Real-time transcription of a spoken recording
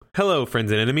Hello,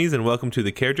 friends and enemies, and welcome to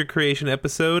the character creation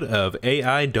episode of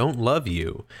AI Don't Love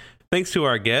You. Thanks to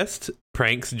our guests,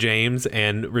 Pranks James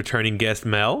and returning guest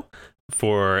Mel,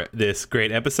 for this great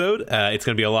episode. It's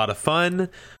going to be a lot of fun.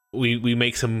 We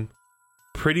make some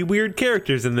pretty weird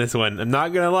characters in this one. I'm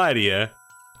not going to lie to you.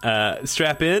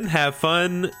 Strap in, have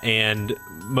fun, and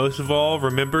most of all,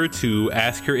 remember to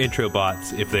ask your intro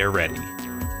bots if they're ready.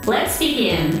 Let's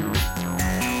begin.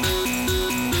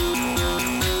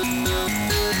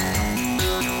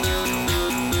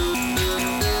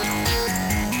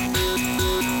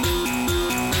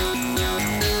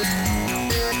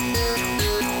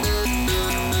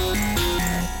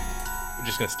 We're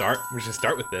just gonna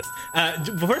start with this.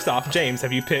 First off, James,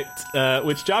 have you picked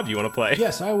which job you want to play?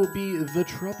 Yes, I will be the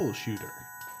troubleshooter.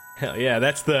 Hell yeah,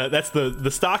 that's the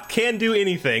stock can do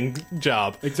anything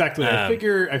job. Exactly. I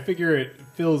figure it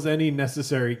fills any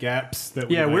necessary gaps that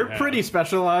we might we're have. pretty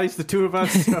specialized, the two of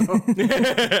us. So.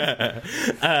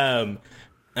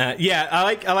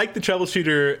 I like the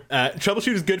troubleshooter.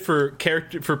 Troubleshooter is good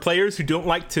for players who don't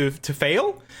like to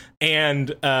fail,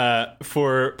 and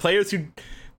for players who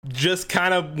just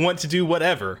kind of want to do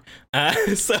whatever.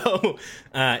 It's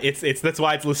that's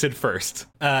why it's listed first.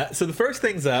 So the first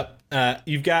thing's up.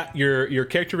 You've got your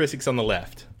characteristics on the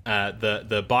left.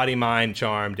 The body, mind,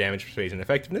 charm, damage, persuasion,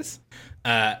 effectiveness.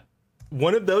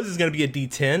 One of those is going to be a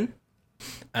D10.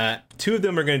 Two of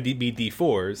them are going to be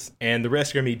D4s, and the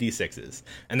rest are going to be D6s.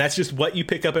 And that's just what you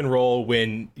pick up and roll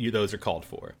when those are called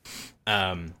for.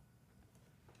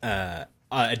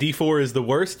 A D4 is the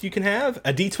worst you can have.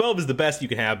 A D12 is the best you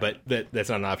can have, but that's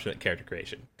not an option at character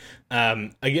creation.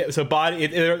 Again, so body,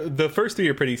 the first three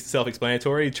are pretty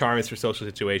self-explanatory. Charm is for social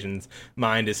situations.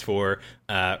 Mind is for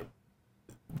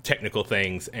technical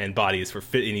things, and body is for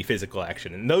any physical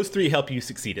action. And those three help you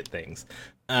succeed at things.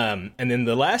 And then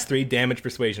the last three, damage,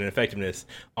 persuasion, and effectiveness,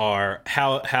 are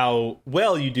how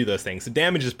well you do those things. So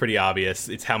damage is pretty obvious.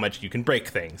 It's how much you can break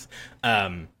things.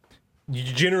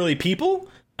 Generally, people.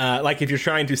 Like if you're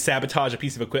trying to sabotage a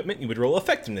piece of equipment, you would roll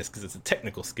effectiveness because it's a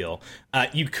technical skill.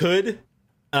 You could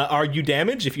argue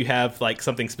damage if you have like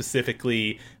a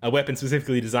weapon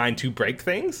specifically designed to break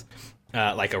things,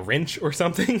 like a wrench or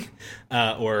something,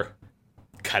 or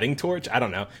cutting torch. I don't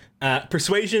know.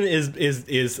 Persuasion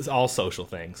is all social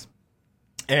things.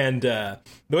 And the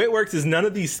way it works is none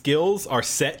of these skills are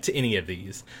set to any of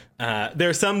these. There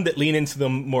are some that lean into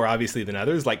them more obviously than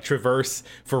others, like traverse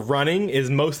for running is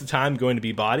most of the time going to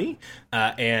be body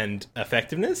and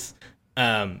effectiveness.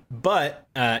 But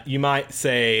you might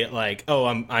say like, oh,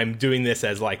 I'm doing this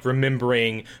as like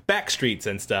remembering back streets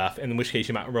and stuff, in which case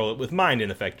you might roll it with mind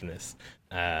and effectiveness.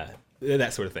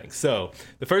 That sort of thing. So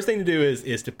the first thing to do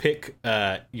is to pick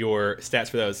your stats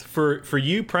for those. For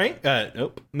you,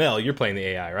 Mel, you're playing the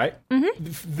AI, right?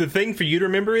 Mm-hmm. The thing for you to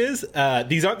remember is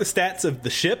these aren't the stats of the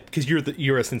ship, because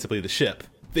you're ostensibly the ship.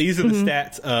 These are the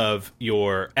stats of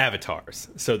your avatars.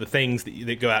 So the things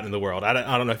that go out in the world. I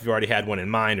don't know if you've already had one in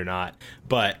mind or not,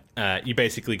 but you're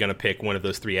basically going to pick one of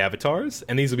those three avatars,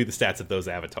 and these will be the stats of those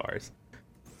avatars.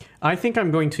 I think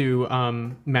I'm going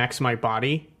to max my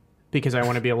body, because I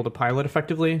want to be able to pilot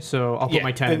effectively, so I'll put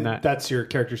my 10 in that. That's your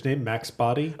character's name, Max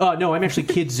Body? No, I'm actually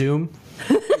Kid Zoom.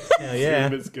 Hell yeah.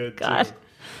 Zoom is good, God. too.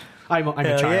 I'm a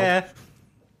child. Yeah.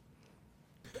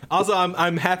 Also,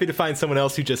 I'm happy to find someone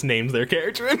else who just names their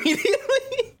character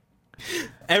immediately.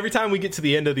 Every time we get to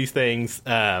the end of these things,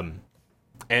 and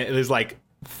there's like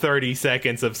 30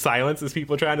 seconds of silence as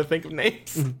people are trying to think of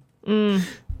names.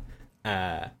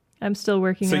 I'm still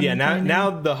working on So yeah, my name.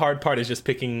 now the hard part is just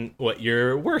picking what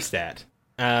you're worst at.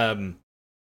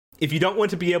 If you don't want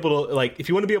to be able to, if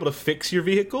you want to be able to fix your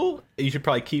vehicle, you should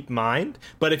probably keep mind.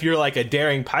 But if you're like a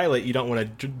daring pilot, you don't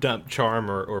want to dump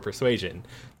charm or persuasion.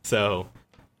 So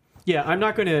Yeah, I'm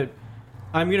going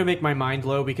to make my mind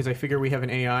low, because I figure we have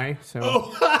an AI,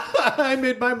 so... I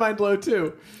made my mind low,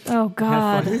 too. Oh,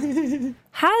 God.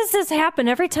 How does this happen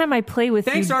every time I play with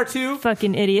Thanks, you R2.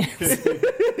 fucking idiots?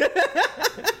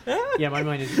 Yeah, my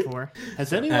mind is 4.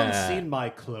 Has anyone seen my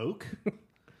cloak?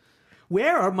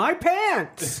 Where are my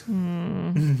pants?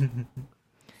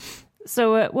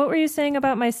 So what were you saying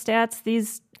about my stats?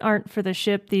 These aren't for the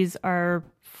ship. These are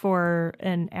for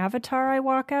an avatar I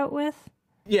walk out with?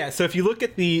 yeah, so if you look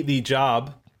at the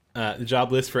job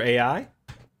list for AI,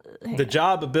 the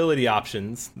job ability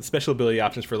options, the special ability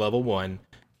options for level 1,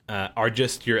 are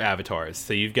just your avatars.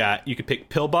 So you could pick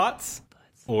pillbots,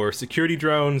 or security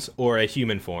drones, or a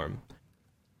human form.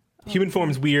 Human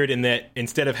form's weird in that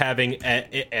instead of having an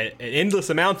endless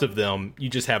amount of them, you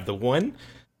just have the one,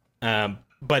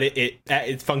 but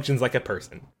it functions like a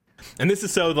person. And this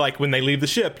is so like when they leave the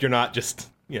ship, you're not just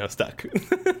stuck,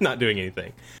 not doing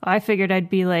anything. I figured I'd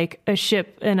be like a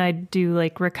ship and I'd do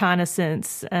like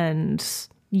reconnaissance and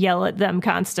yell at them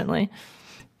constantly.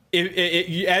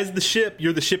 As the ship,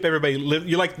 you're the ship everybody live.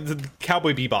 You're like the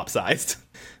Cowboy Bebop sized.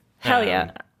 Hell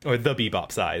yeah. Or the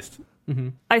Bebop sized. Mm-hmm.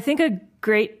 I think a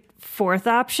great fourth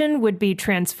option would be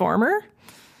Transformer.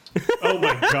 Oh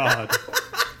my god.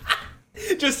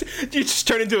 You just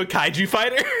turn into a kaiju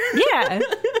fighter? Yeah.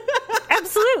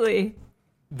 Absolutely.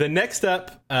 The next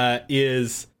up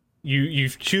is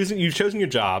you've chosen your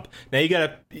job. Now you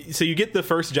get the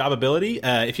first job ability.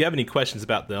 If you have any questions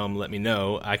about them, let me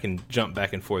know. I can jump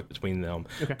back and forth between them.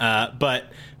 Okay.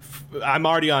 But I'm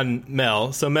already on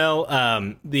Mel. So Mel,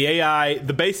 the AI,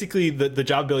 the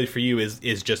job ability for you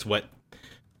is just what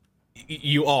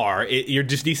you are. You're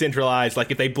just decentralized.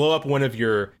 Like if they blow up one of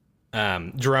your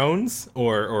drones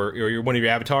or one of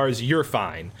your avatars, you're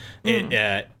fine.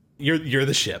 You're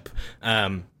the ship.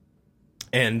 And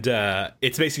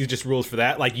it's basically just rules for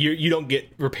that. Like you don't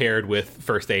get repaired with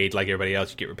first aid like everybody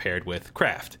else. You get repaired with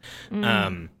craft.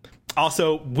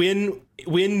 Also, when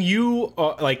you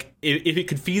like, if it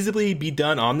could feasibly be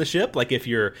done on the ship, like if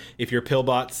your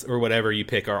pillbots or whatever you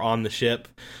pick are on the ship,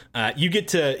 you get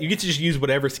to just use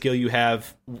whatever skill you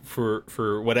have for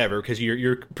whatever, because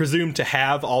you're presumed to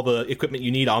have all the equipment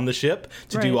you need on the ship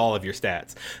to do all of your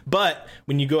stats. But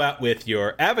when you go out with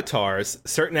your avatars,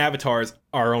 certain avatars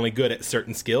are only good at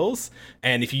certain skills,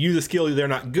 and if you use a skill they're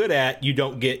not good at, you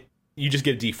just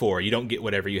get a D4. You don't get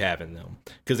whatever you have in them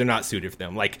because they're not suited for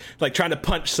them. Like trying to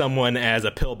punch someone as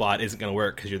a pillbot isn't going to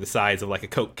work because you're the size of like a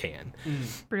Coke can.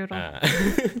 Brutal.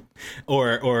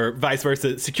 Or vice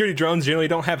versa. Security drones generally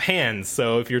don't have hands,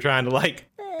 so if you're trying to like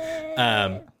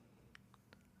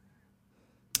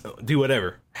do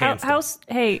whatever. How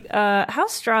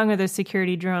strong are the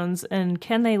security drones, and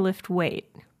can they lift weight?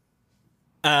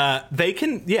 They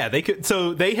could.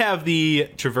 So they have the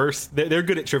traverse. They're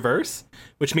good at traverse,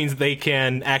 which means they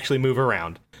can actually move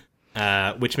around.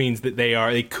 Which means that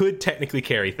they could technically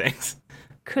carry things.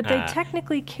 Could they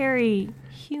technically carry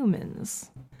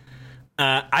humans?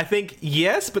 I think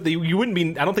yes, but you wouldn't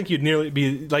be. I don't think you'd nearly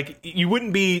be like. You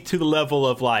wouldn't be to the level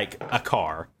of like a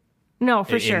car. No,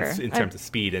 for sure. In terms of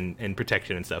speed and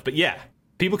protection and stuff. But yeah,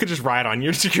 people could just ride on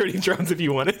your security drones if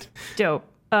you wanted. Dope.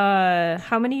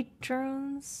 How many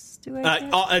drones do I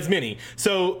get? As many.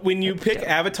 So when you pick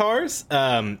avatars,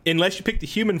 unless you pick the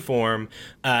human form,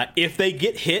 if they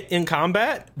get hit in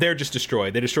combat, they're just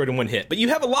destroyed. They're destroyed in one hit. But you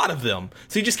have a lot of them,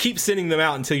 so you just keep sending them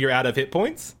out until you're out of hit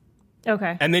points.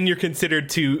 Okay. And then you're considered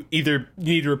to either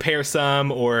you need to repair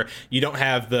some, or you don't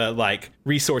have the like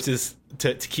resources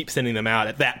to keep sending them out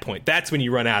at that point. That's when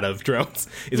you run out of drones,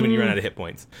 is when you run out of hit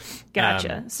points.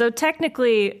 Gotcha. So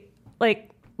technically, like,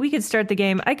 we could start the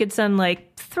game. I could send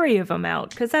like 3 of them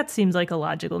out because that seems like a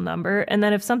logical number. And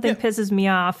then if something pisses me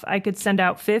off, I could send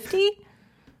out 50.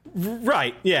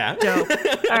 Right. Yeah. Dope.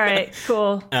 All right.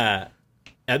 Cool.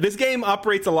 This game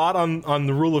operates a lot on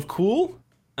the rule of cool,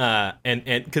 and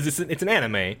because it's an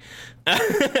anime.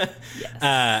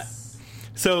 Yes.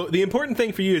 So the important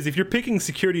thing for you is if you're picking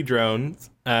security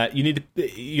drones,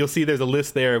 you'll see there's a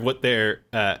list there of what they're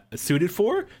suited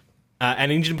for.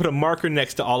 And I need you to put a marker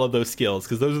next to all of those skills,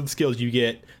 because those are the skills you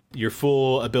get your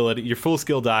full ability, your full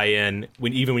skill die in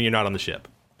even when you're not on the ship.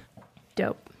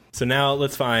 Dope. So now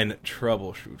let's find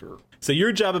troubleshooter. So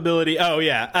your job ability,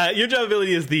 your job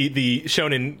ability is the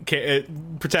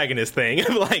shonen protagonist thing.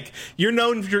 Like you're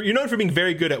known for being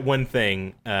very good at one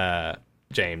thing,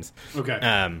 James.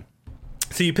 Okay.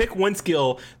 So you pick one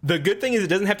skill. The good thing is it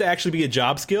doesn't have to actually be a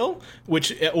job skill,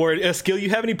 or a skill you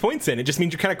have any points in. It just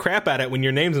means you're kind of crap at it when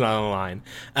your name's not on the line.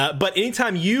 But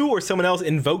anytime you or someone else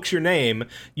invokes your name,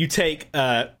 you take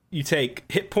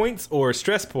hit points or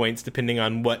stress points depending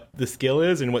on what the skill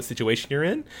is and what situation you're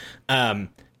in.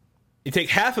 You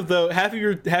take half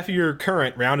of your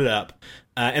current, rounded up,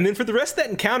 and then for the rest of that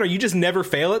encounter, you just never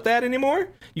fail at that anymore.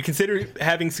 You consider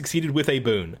having succeeded with a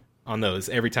boon on those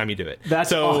every time you do it.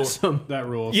 That's awesome. That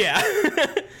rules. Yeah.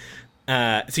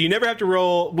 So you never have to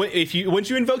roll once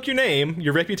you invoke your name,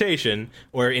 your reputation,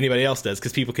 or anybody else does,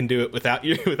 because people can do it without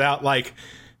you, without like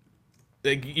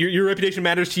your reputation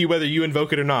matters to you whether you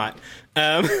invoke it or not.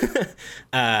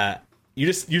 You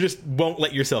just won't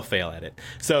let yourself fail at it.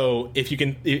 So if you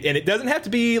can, and it doesn't have to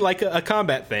be like a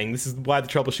combat thing. This is why the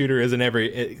troubleshooter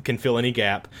it can fill any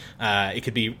gap. It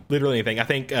could be literally anything. I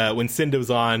think when Cinda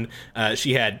was on,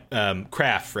 she had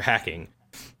craft for hacking.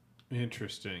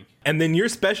 Interesting. And then your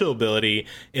special ability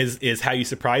is how you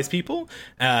surprise people.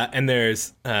 And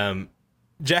there's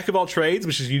Jack of all trades,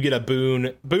 which is you get a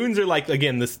boon. Boons are like,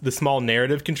 again, the small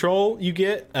narrative control you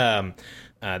get.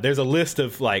 There's a list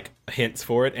of like hints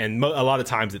for it, and a lot of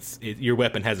times your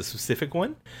weapon has a specific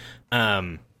one.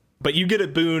 But you get a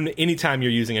boon anytime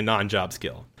you're using a non-job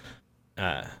skill.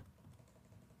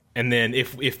 And then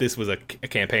if this was a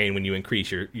campaign, when you increase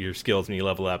your skills and you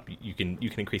level up, you can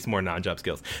increase more non-job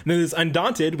skills. And then there's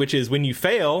Undaunted, which is when you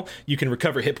fail, you can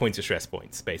recover hit points or stress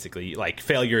points. Basically, like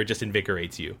failure just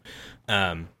invigorates you.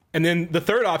 And then the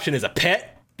third option is a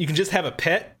pet. You can just have a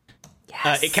pet.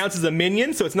 Yes. It counts as a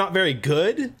minion, so it's not very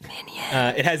good.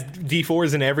 Minion. It has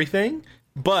D4s and everything,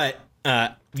 but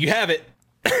you have it.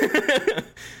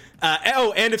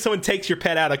 And if someone takes your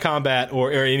pet out of combat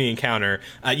or any encounter,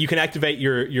 you can activate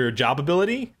your job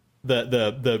ability,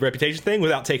 the reputation thing,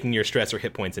 without taking your stress or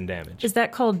hit points and damage. Is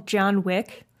that called John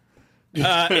Wick?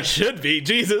 It should be.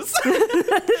 Jesus.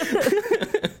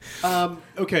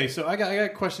 Okay, so I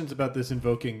got questions about this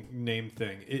invoking name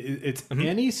thing. It's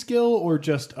any skill or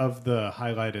just of the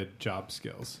highlighted job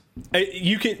skills?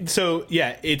 You can. So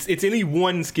yeah, it's any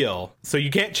one skill. So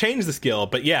you can't change the skill,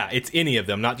 but yeah, it's any of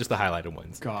them, not just the highlighted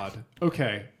ones. God.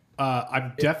 Okay.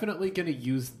 I'm definitely going to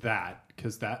use that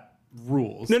because that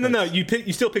rules. No.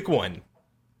 You still pick one.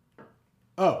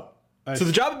 Oh. So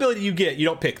the job ability you get, you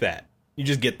don't pick that. You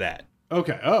just get that.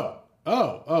 Okay. Oh.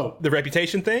 The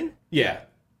reputation thing? Yeah.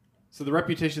 So the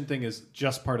reputation thing is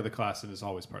just part of the class and is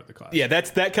always part of the class. Yeah,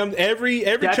 that comes every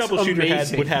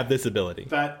troubleshooter would have this ability.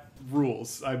 That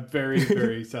rules. I'm very,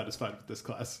 very satisfied with this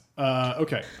class.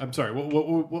 Okay, I'm sorry.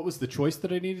 What was the choice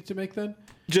that I needed to make then?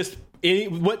 Just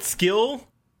what skill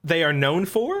they are known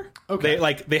for. Okay.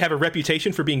 They have a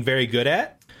reputation for being very good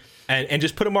at. And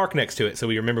just put a mark next to it so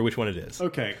we remember which one it is.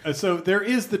 Okay, so there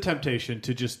is the temptation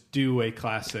to just do a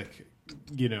classic,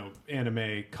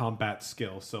 anime combat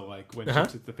skill. So like when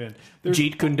chips hit the fan. There's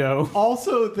Jeet Kune Do.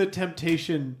 Also the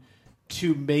temptation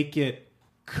to make it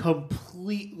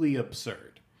completely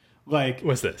absurd. Like,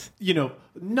 what's this?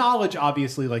 Knowledge,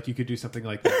 obviously, like you could do something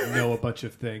like that, know a bunch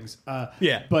of things.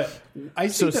 Yeah. But I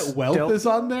see that wealth is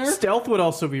on there. Stealth would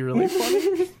also be really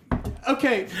funny.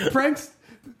 Okay, pranks.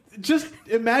 Just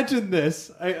imagine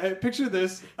this. I picture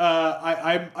this.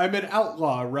 I'm an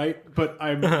outlaw, right? But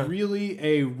I'm really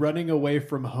a running away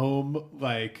from home,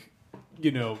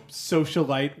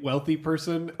 socialite, wealthy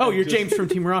person. Oh, you're James from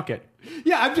Team Rocket.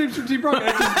 Yeah, I'm James from Team Rocket.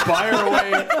 I just buy our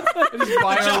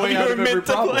way out of every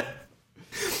problem.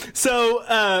 So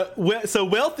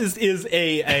wealth is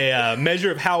a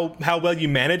measure of how well you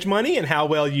manage money and how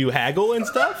well you haggle and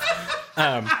stuff.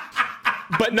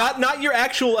 But not your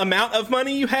actual amount of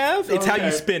money you have. It's how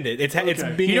you spend it. It's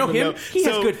being able to know. He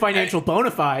has good financial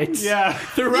bona fides. Yeah.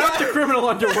 Throughout the criminal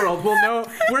underworld,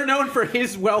 we're known for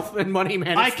his wealth and money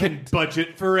management. I can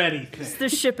budget for anything. It's the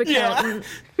ship accountant.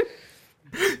 Yeah.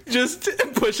 Just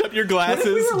push up your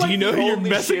glasses. Do you know who you're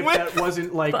messing with? That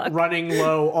wasn't running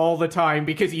low all the time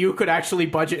because you could actually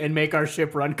budget and make our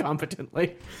ship run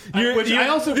competently. I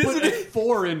also put a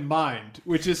 4 in mind,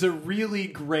 which is a really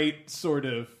great sort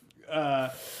of.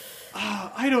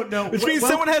 I don't know. Which means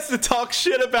someone has to talk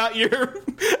shit about your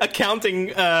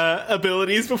accounting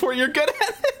abilities before you're good at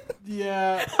it.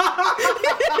 Yeah.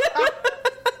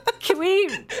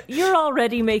 You're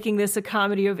already making this a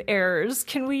comedy of errors.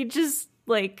 Can we just,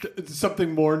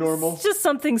 something more normal? Just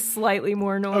something slightly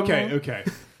more normal. Okay.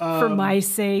 For my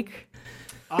sake.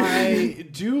 I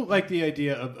do like the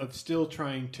idea of still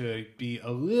trying to be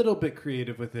a little bit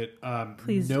creative with it.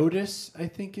 Please. Notice, I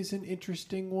think, is an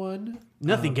interesting one.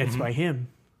 Nothing gets by him.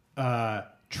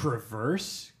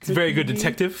 Traverse. It's a very good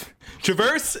detective.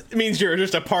 Traverse means you're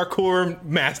just a parkour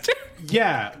master.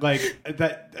 Yeah,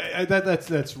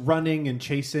 that's running and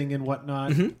chasing and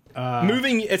whatnot. Mm-hmm.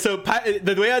 Moving. So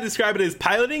the way I describe it is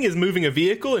piloting is moving a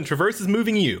vehicle and traverse is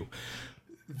moving you.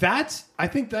 I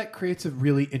think that creates a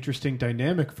really interesting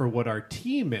dynamic for what our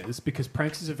team is, because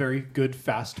Pranks is a very good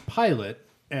fast pilot,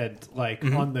 and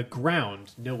on the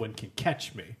ground, no one can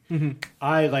catch me. Mm-hmm.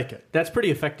 I like it. That's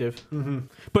pretty effective. Mm-hmm.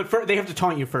 But they have to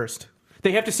taunt you first.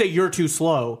 They have to say you're too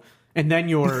slow, and then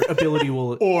your ability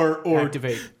will or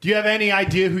activate. Do you have any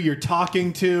idea who you're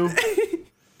talking to?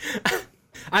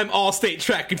 I'm All-State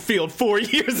Track and Field 4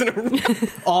 years in a row.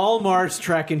 All Mars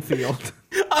Track and Field.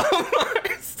 All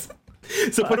Mars.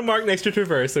 So put a mark next to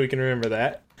Traverse so we can remember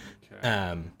that.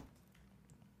 Okay.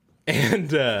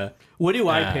 What do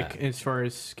I pick as far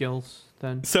as skills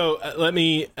then? So let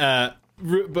me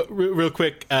real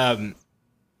quick.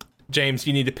 James,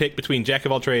 you need to pick between Jack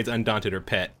of all trades, Undaunted, or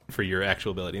Pet for your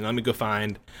actual ability. And let me go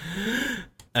find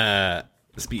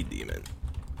Speed Demon.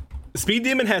 Speed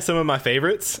Demon has some of my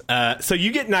favorites. So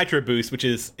you get Nitro Boost, which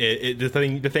is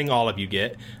the thing all of you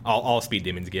get, all Speed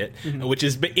Demons get, which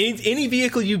is any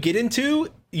vehicle you get into,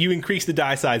 you increase the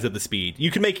die size of the speed. You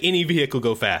can make any vehicle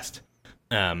go fast.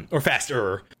 or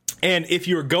faster. And if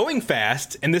you're going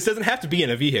fast, and this doesn't have to be in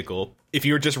a vehicle, if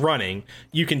you're just running,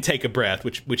 you can take a breath,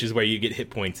 which is where you get hit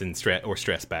points and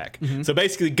stress back. So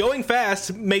basically, going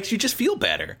fast makes you just feel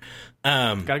better.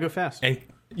 Gotta go fast. And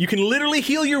you can literally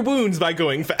heal your wounds by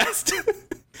going fast.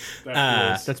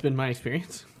 That's been my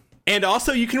experience. And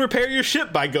also, you can repair your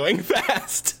ship by going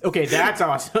fast. Okay, that's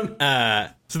awesome.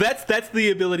 So that's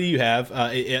the ability you have.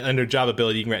 Under job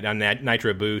ability, you can write down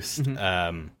Nitro Boost.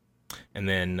 And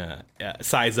then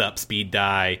size up, speed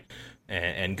die,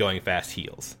 and going fast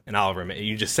heals. And I'll remember.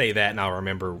 You just say that, and I'll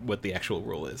remember what the actual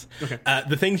rule is. Okay.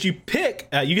 The things you pick,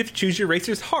 you get to choose your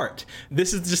racer's heart.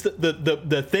 This is just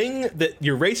the thing that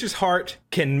your racer's heart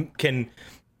can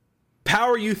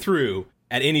power you through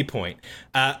at any point.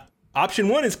 Option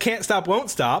 1 is can't stop, won't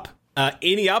stop.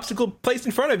 Any obstacle placed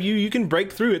in front of you, you can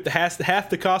break through it. Half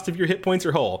the cost of your hit points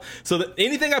are whole. So that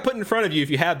anything I put in front of you, if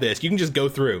you have this, you can just go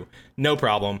through. No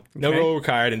problem. No roll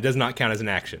required, and does not count as an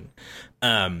action.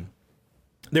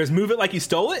 There's move it like you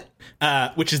stole it,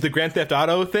 which is the Grand Theft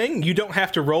Auto thing. You don't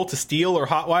have to roll to steal or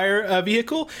hotwire a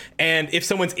vehicle. And if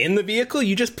someone's in the vehicle,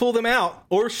 you just pull them out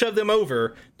or shove them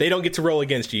over. They don't get to roll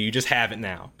against you. You just have it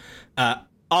now.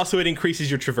 Also, it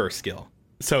increases your traverse skill.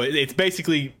 So it's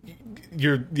basically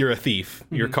you're a thief,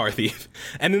 you're a car thief.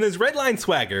 And then there's Redline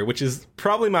Swagger, which is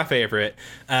probably my favorite.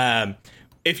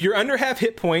 If you're under half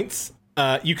hit points,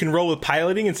 you can roll with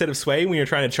piloting instead of sway when you're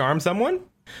trying to charm someone.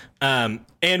 And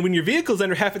when your vehicle's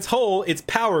under half its hull, its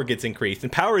power gets increased,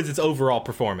 and power is its overall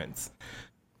performance.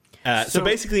 So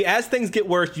basically, as things get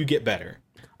worse, you get better.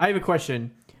 I have a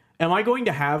question. Am I going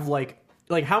to have like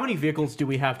how many vehicles do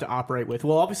we have to operate with?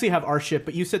 We'll obviously have our ship,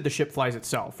 but you said the ship flies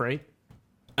itself, right?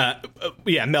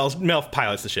 Yeah, Mel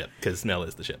pilots the ship because Mel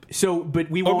is the ship. So, but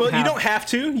we won't. You don't have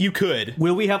to. You could.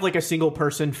 Will we have like a single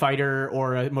person fighter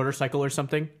or a motorcycle or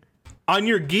something? On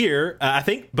your gear, I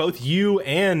think both you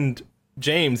and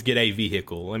James get a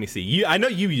vehicle. Let me see. I know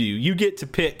you get to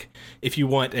pick if you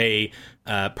want a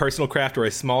personal craft or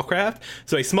a small craft.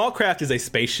 So a small craft is a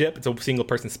spaceship. It's a single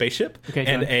person spaceship. Okay,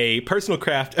 and a personal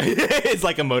craft is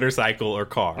like a motorcycle or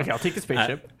car. Okay, I'll take the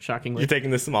spaceship. Shockingly, you're taking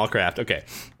the small craft. Okay.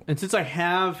 And since I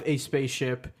have a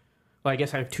spaceship, well, I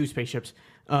guess I have 2 spaceships.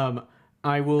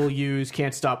 I will use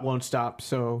can't stop, won't stop,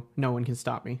 so no one can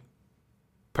stop me.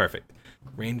 Perfect.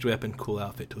 Range weapon, cool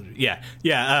outfit. Yeah.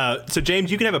 So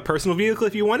James, you can have a personal vehicle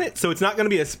if you want it. So it's not going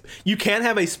to be you can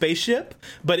have a spaceship,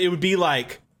 but it would be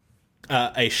like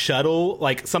a shuttle,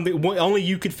 like something only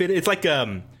you could fit. It's like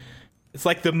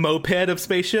the moped of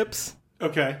spaceships.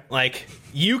 Okay. Like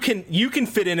you can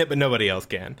fit in it, but nobody else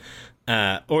can.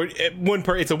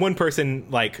 It's a one person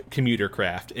like commuter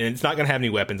craft, and it's not going to have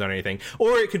any weapons on anything.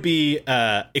 Or it could be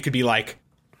like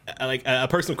a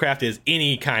personal craft is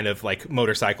any kind of like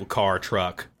motorcycle, car,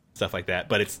 truck, stuff like that.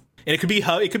 But it could be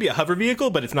a hover vehicle,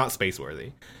 but it's not space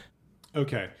worthy.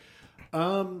 Okay.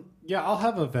 Yeah, I'll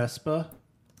have a Vespa.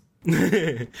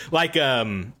 Like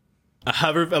a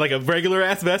hover, like a regular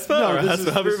ass Vespa. No, this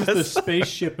is the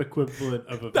spaceship equivalent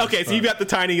of a Vespa. Okay, so you've got the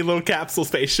tiny little capsule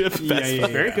spaceship Vespa. Yeah.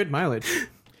 Very good mileage.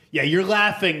 Yeah, you're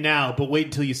laughing now, but wait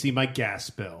until you see my gas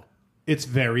bill. It's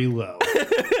very low.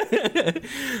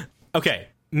 Okay.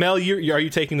 Mel, are you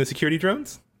taking the security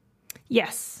drones?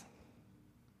 Yes.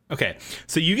 Okay,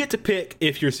 so you get to pick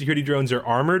if your security drones are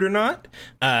armored or not.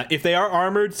 If they are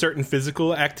armored, certain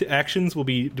physical actions will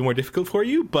be more difficult for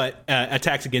you, but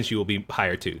attacks against you will be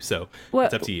higher too, so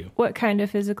it's up to you. What kind of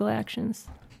physical actions?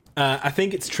 I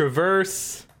think it's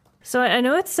traverse. So I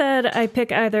know it said I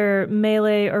pick either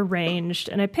melee or ranged,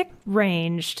 and I picked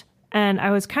ranged. And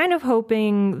I was kind of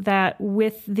hoping that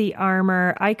with the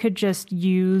armor, I could just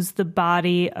use the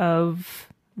body of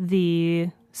the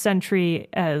sentry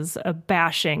as a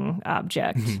bashing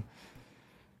object.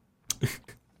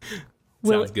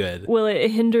 Sounds good. Will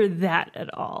it hinder that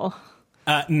at all?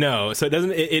 No. So it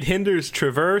doesn't. It hinders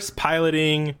traverse,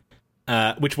 piloting,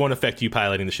 which won't affect you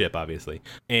piloting the ship, obviously,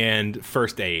 and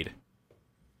first aid.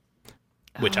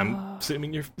 Which I'm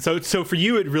assuming you're. So for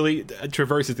you, it really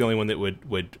traverse is the only one that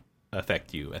would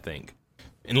affect you, I think,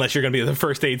 unless you're going to be the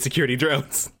first aid security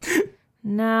drones.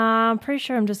 Nah, I'm pretty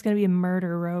sure I'm just going to be a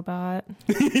murder robot.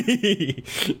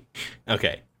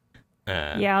 Okay.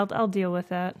 Yeah, I'll deal with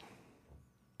that.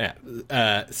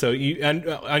 Yeah. So you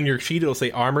on your sheet it'll say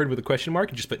armored with a question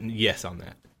mark. You just put yes on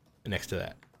that next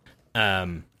to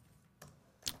that.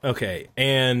 Okay,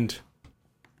 and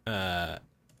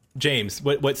James,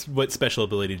 what special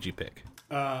ability did you pick?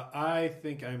 I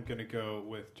think I'm going to go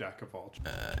with Jack of all.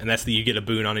 And that's you get a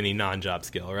boon on any non-job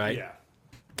skill, right? Yeah.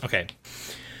 Okay.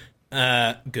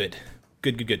 Good.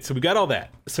 So we got all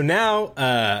that. So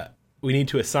now we need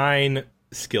to assign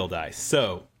skill dice.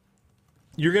 So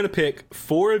you're going to pick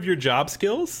 4 of your job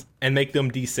skills and make them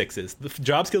D6s. The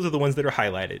job skills are the ones that are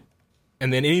highlighted.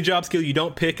 And then any job skill you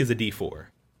don't pick is a D4.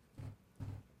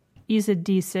 You said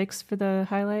D6 for the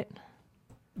highlight?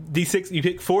 D6, you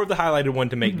pick 4 of the highlighted one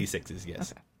to make D6s,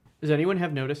 yes. Okay. Does anyone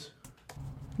have notice?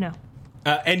 No.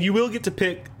 And you will get to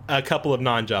pick a couple of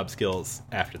non-job skills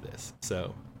after this.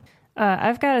 So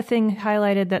I've got a thing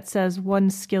highlighted that says 1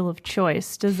 skill of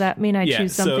choice. Does that mean I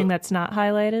choose something that's not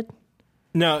highlighted?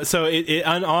 no, so it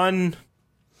on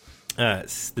the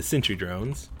sentry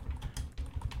drones,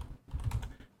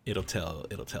 it'll tell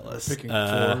us. Picking 4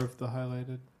 of the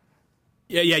highlighted.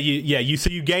 So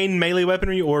you gain melee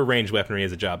weaponry or ranged weaponry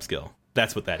as a job skill.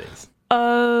 That's what that is.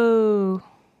 Oh.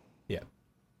 Yeah.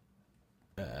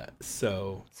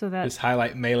 So that just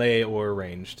highlight melee or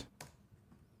ranged.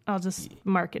 I'll just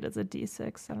mark it as a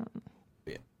D6. I don't.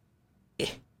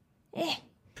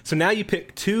 So now you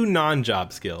pick 2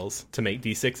 non-job skills to make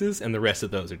D6s, and the rest of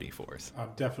those are D4s.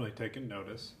 I'm definitely taking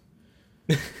notice.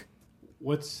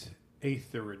 What's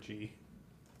aethergy?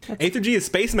 Aethergy is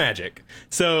space magic.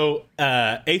 So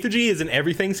Aethergy is an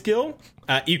everything skill.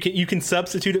 You can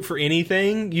substitute it for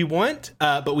anything you want,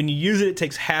 but when you use it, it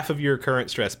takes half of your current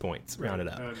stress points. Round it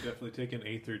up. I'm definitely taking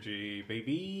aethergy,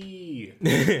 baby.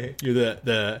 You're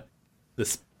the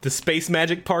space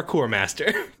magic parkour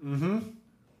master. Mm-hmm.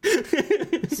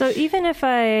 So even if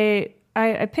I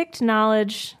picked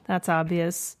knowledge, that's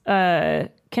obvious. Can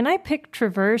I pick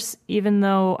traverse even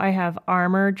though I have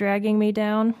armor dragging me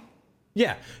down?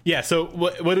 Yeah. So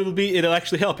what it'll be, it'll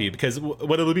actually help you, because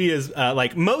what it'll be is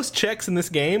like most checks in this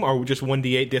game are just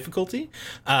 1d8 difficulty.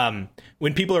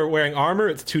 When people are wearing armor,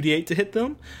 it's 2d8 to hit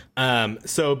them.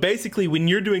 So basically, when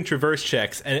you're doing traverse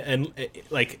checks, and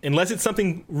like unless it's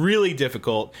something really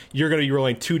difficult, you're going to be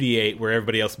rolling 2d8, where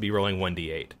everybody else will be rolling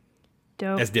 1d8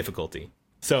 Dope. as difficulty.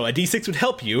 So a d6 would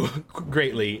help you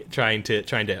greatly trying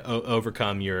to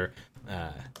overcome your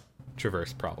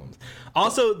traverse problems.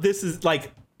 Also, this is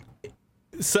like.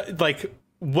 So, like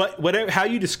whatever how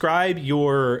you describe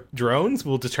your drones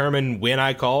will determine when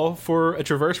I call for a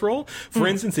traverse roll. For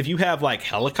instance, if you have like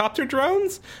helicopter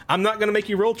drones, I'm not going to make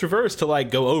you roll traverse to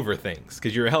like go over things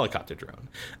because you're a helicopter drone.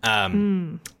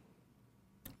 And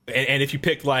if you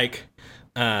pick like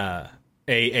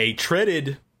a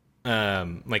treaded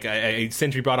like a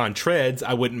sentry brought on treads,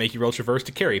 I wouldn't make you roll traverse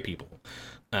to carry people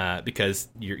because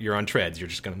you're on treads. You're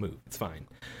just going to move. It's fine.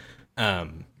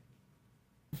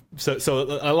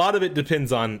 So a lot of it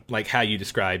depends on like how you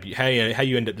describe how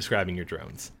you end up describing your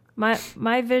drones.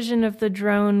 My vision of the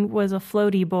drone was a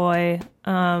floaty boy,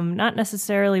 not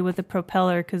necessarily with a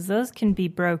propeller because those can be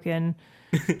broken.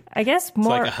 I guess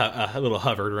more it's like a little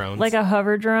hover drone, like a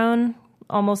hover drone,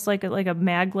 almost like a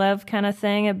maglev kind of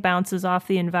thing. It bounces off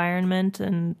the environment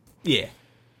and yeah.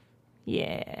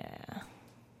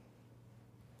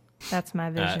 That's my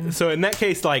vision. So in that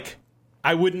case, like.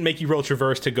 I wouldn't make you roll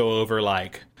traverse to go over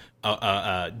like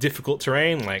difficult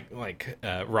terrain, like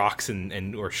rocks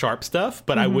and or sharp stuff.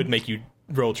 But I would make you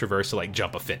roll traverse to like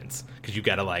jump a fence because you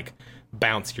got to like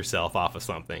bounce yourself off of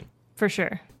something. For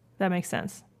sure, that makes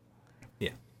sense.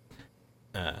 Yeah.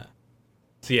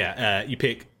 You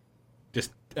pick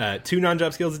just 2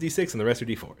 non-job skills of D6, and the rest are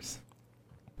D4s.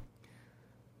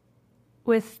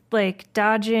 With like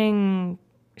dodging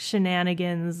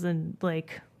shenanigans and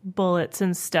like bullets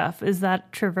and stuff, is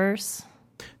that traverse?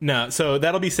 No, so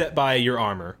that'll be set by your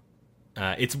armor.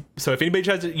 It's so if anybody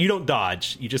tries to, you don't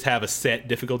dodge, you just have a set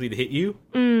difficulty to hit you.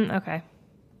 Okay.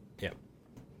 Yeah.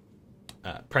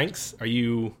 Pranks,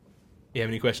 you have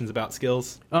any questions about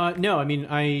skills? No, I mean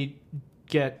I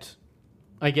get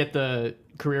the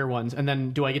career ones, and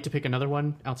then do I get to pick another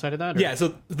one outside of that? Or? Yeah,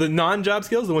 so the non-job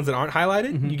skills, the ones that aren't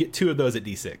highlighted, you get 2 of those at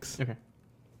D6. Okay.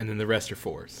 And then the rest are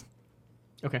 4s.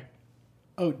 Okay.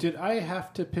 Oh, did I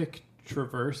have to pick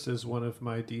traverse as one of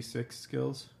my D6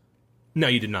 skills? No,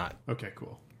 you did not. Okay,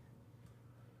 cool.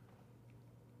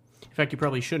 In fact, you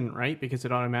probably shouldn't, right? Because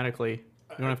it automatically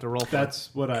you don't have to roll for it.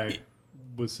 That's what I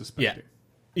was suspecting.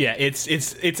 Yeah,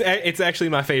 it's actually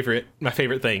my favorite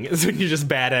thing is when you're just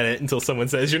bad at it until someone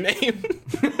says your name.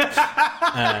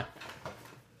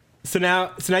 So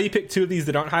now you pick 2 of these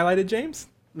that aren't highlighted, James,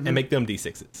 and make them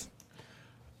D6s.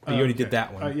 But you already did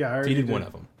that one. Yeah, I already so you did did. one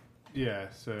of them. Yeah,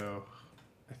 so...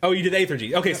 Oh, you did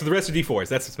Aethergy. Okay, so the rest are D4s.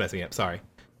 That's what's messing me up. Sorry.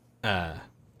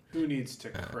 Who needs to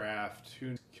craft?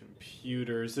 Who needs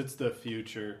computers? It's the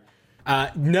future.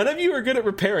 None of you are good at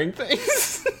repairing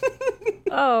things.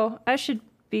 Oh, I should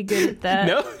be good at that.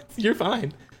 No, you're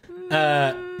fine.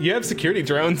 You have security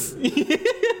drones. The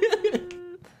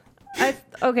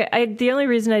only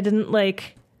reason I didn't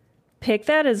like pick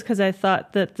that is because I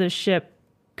thought that the ship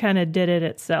kind of did it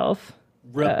itself.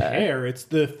 repair. It's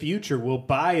the future. We'll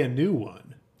buy a new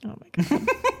one. Oh my god.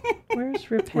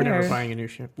 Where's repair? We're never buying a new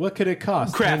ship. What could it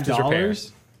cost? Craft is repair.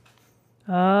 $10?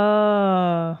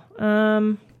 Oh,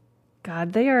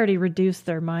 God, they already reduced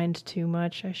their mind too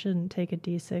much. I shouldn't take a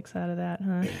D6 out of that,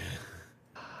 huh?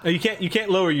 Oh, you can't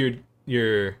lower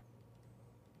your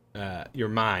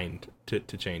mind to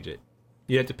change it.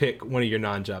 You have to pick one of your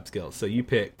non-job skills. So you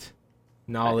picked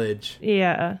knowledge.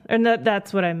 Yeah, and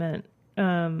that's what I meant.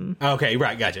 Okay,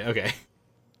 right, gotcha. Okay,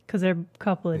 because they're a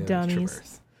couple of dummies.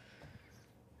 Traverse.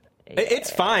 It's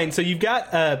fine. So you've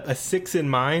got a 6 in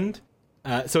mind.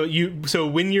 So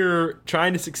when you're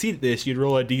trying to succeed at this, you'd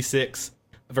roll a D6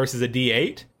 versus a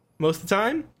D8 most of the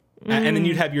time, and then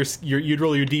you'd have you'd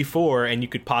roll your D4, and you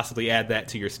could possibly add that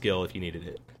to your skill if you needed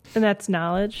it. And that's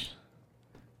knowledge.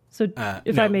 So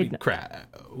if no, I made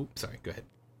sorry, go ahead.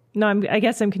 No, I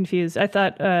guess I'm confused. I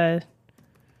thought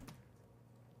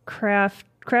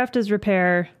craft is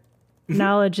repair.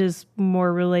 Knowledge is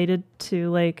more related to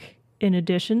like in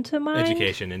addition to mind.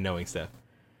 Education and knowing stuff.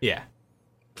 Yeah.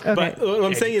 Okay. But what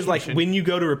I'm saying is like when you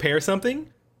go to repair something,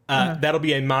 that'll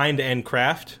be a mind and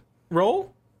craft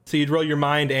roll. So you'd roll your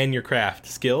mind and your craft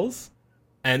skills,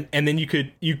 and then you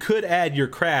could add your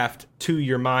craft to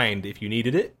your mind if you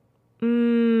needed it.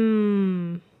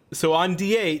 So on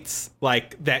D8s,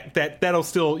 like that'll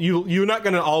still you're not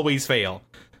going to always fail,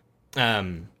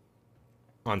 on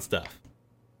stuff.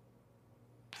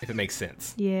 If it makes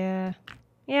sense. Yeah.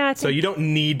 Yeah. I think... So you don't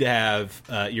need to have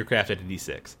your craft at a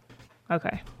D6.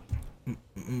 Okay.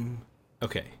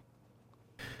 Okay.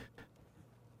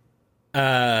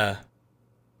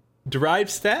 Derived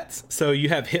stats. So you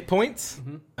have hit points.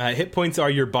 Hit points are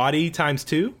your body times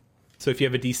 2. So if you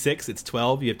have a D6, it's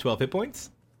 12. You have 12 hit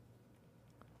points.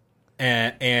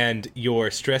 And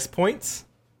your stress points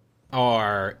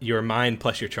are your mind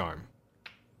plus your charm.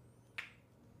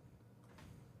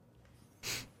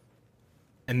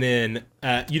 And then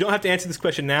you don't have to answer this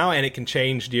question now, and it can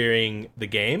change during the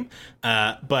game.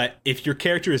 But if your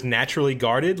character is naturally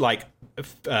guarded, like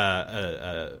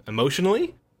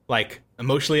emotionally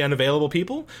unavailable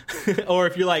people, or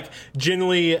if you're like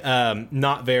generally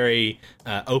not very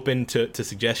open to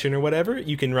suggestion or whatever,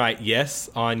 you can write yes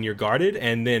on your guarded,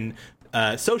 and then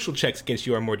social checks against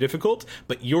you are more difficult,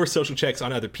 but your social checks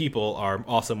on other people are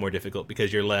also more difficult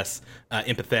because you're less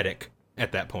empathetic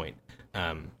at that point.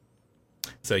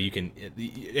 So you can,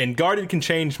 and guarded can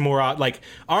change more. Like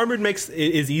armored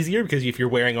is easier because if you're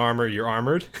wearing armor, you're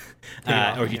armored,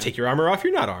 or if you take your armor off,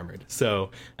 you're not armored. So,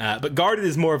 but guarded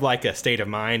is more of like a state of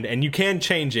mind, and you can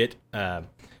change it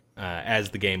as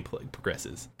the game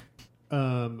progresses.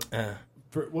 For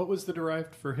what was the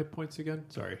derived for hit points again?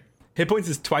 Sorry, hit points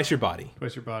is twice your body.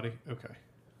 Twice your body. Okay.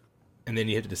 And then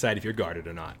you have to decide if you're guarded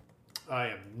or not. I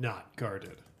am not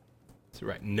guarded. So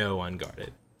right, no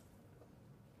unguarded.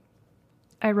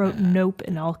 I wrote nope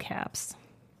in all caps.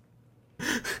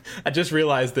 I just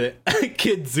realized that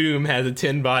Kid Zoom has a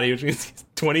 10 body, which means he's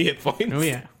 20 hit points. Oh,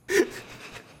 yeah.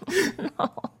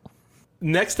 No.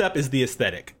 Next up is the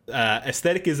aesthetic.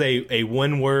 Aesthetic is a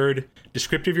one-word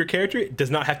descriptive of your character. It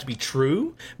does not have to be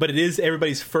true, but it is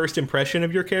everybody's first impression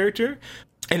of your character.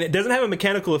 And it doesn't have a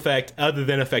mechanical effect other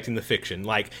than affecting the fiction.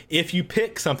 Like, if you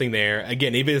pick something there,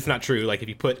 again, even if it's not true, like if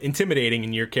you put intimidating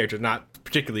and your character's not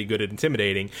particularly good at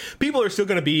intimidating, people are still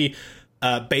going to be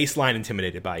baseline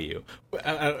intimidated by you.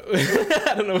 I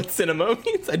don't know what cinema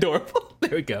means. Adorable.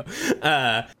 There we go.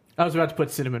 I was about to put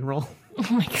cinnamon roll.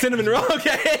 Oh my God. Cinnamon roll,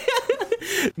 okay.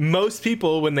 Most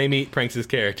people, when they meet Pranks'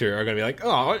 character, are going to be like,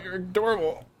 oh, you're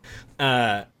adorable.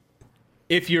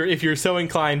 If you're so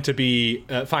inclined to be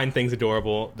find things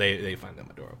adorable, they find them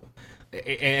adorable,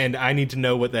 and I need to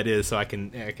know what that is so I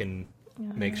can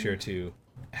make sure to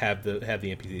have the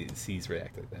NPCs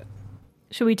react like that.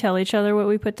 Should we tell each other what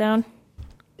we put down?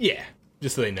 Yeah,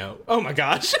 just so they know. Oh my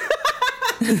gosh!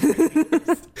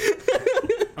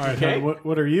 All right, okay.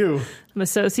 What are you? I'm a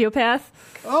sociopath.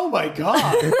 Oh my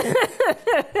God!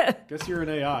 Guess you're an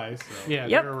AI. So. Yeah,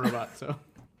 yep. You're a robot. So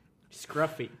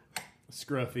scruffy.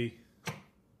 Scruffy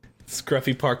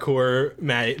parkour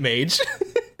mage.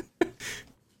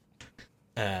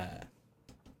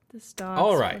 This dog's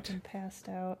all right. fucking passed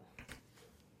out.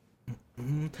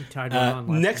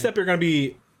 Next up, are going to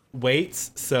be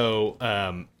weights. So,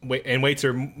 and weights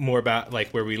are more about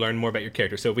like where we learn more about your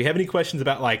character. So, if we have any questions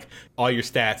about like all your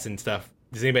stats and stuff,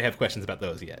 does anybody have questions about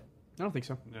those yet? I don't think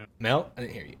so. No. Mel, I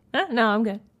didn't hear you. No, I'm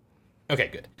good. Okay,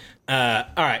 good. All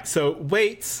right. So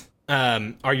weights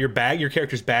are your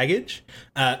character's baggage.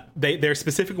 They're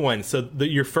specific ones. So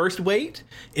your first weight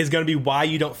is going to be why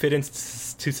you don't fit into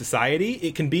society.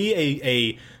 It can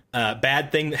be a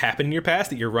bad thing that happened in your past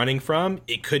that you're running from.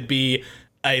 It could be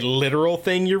a literal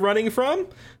thing you're running from.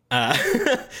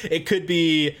 It could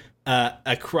be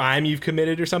a crime you've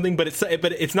committed or something, but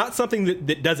it's not something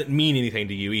that doesn't mean anything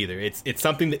to you either. It's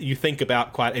something that you think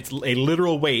about quite. It's a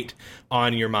literal weight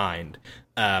on your mind,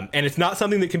 and it's not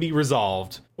something that can be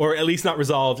resolved, or at least not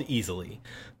resolved easily.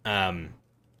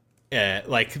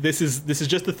 Like this is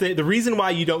just the thing. The reason why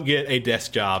you don't get a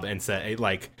desk job and say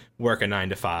like work a 9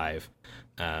 to 5.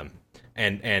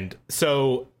 And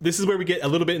so this is where we get a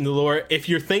little bit in the lore. If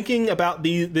you're thinking about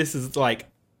this is like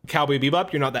Cowboy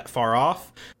Bebop, you're not that far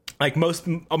off. Like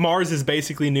Mars is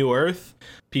basically New Earth.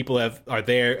 People are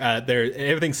there.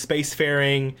 Everything's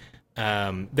spacefaring.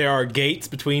 There are gates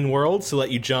between worlds to let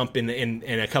you jump in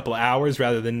a couple of hours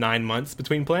rather than 9 months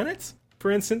between planets, for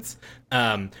instance.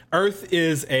 Earth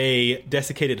is a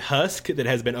desiccated husk that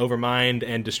has been overmined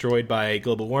and destroyed by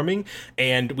global warming,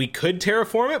 and we could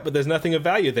terraform it, but there's nothing of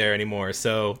value there anymore.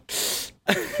 So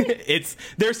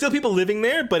there are still people living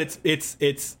there, but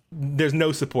it's there's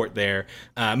no support there.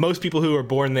 Most people who are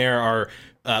born there are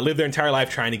live their entire life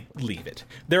trying to leave it.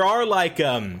 There are like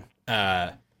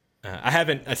I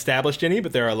haven't established any,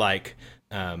 but there are like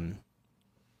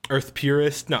Earth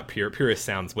purists, not purist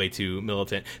sounds way too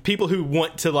militant. People who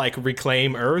want to like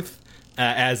reclaim Earth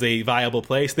as a viable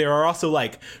place. There are also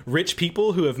like rich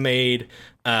people who have made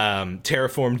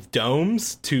terraformed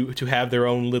domes to have their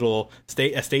own little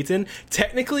estates in.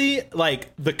 Technically,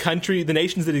 like the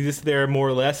nations that exist there more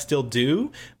or less still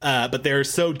do, but they're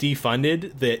so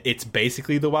defunded that it's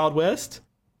basically the Wild West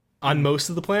on most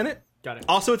of the planet. Got it.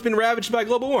 Also, it's been ravaged by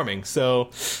global warming,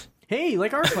 so Hey,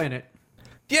 like our planet.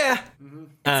 yeah.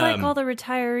 It's like all the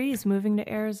retirees moving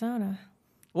to Arizona.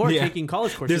 Or Yeah. taking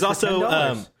college courses There's for also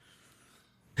 $10.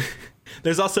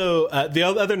 there's also the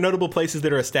other notable places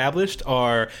that are established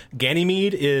are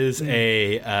Ganymede is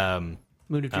a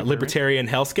Moon of Jupiter, libertarian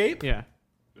hellscape. right? Yeah.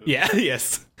 Yeah,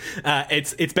 yes.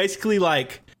 It's basically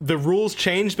like the rules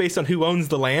change based on who owns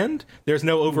the land. There's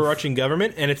no overarching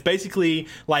government, and it's basically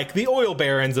like the oil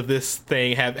barons of this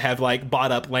thing have like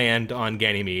bought up land on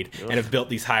Ganymede and have built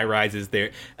these high rises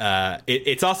there.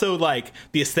 It's also like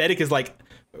the aesthetic is like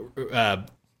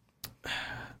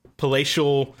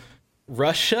palatial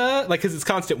Russia, like because it's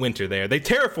constant winter there. They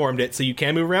terraformed it so you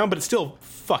can move around, but it's still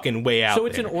fucking way out. So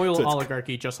it's there. an oil So it's-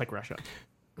 oligarchy, just like Russia.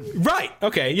 right?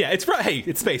 Okay, yeah, it's right. Hey,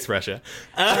 it's space Russia.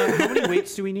 How many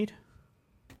weights do we need?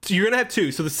 So you're gonna have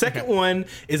two. So the second one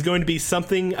is going to be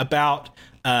something about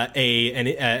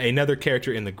another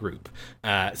character in the group.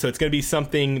 So it's going to be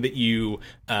something that you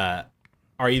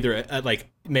are either like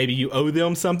maybe you owe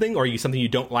them something, or something you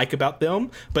don't like about them,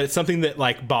 but it's something that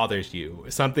like bothers you.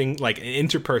 Something like an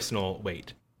interpersonal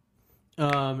weight.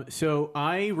 So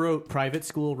I wrote private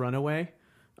school runaway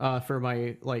for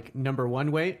my like number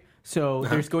 1 weight. So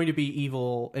there's going to be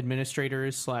evil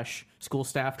administrators / school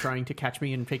staff trying to catch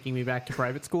me and taking me back to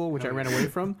private school, which I ran away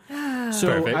from. So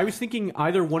Perfect. I was thinking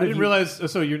either one I of didn't you.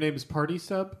 realize. So your name is Party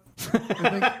Sub. I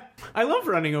think. I love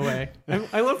running away.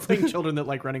 I love playing children that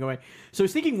like running away. So I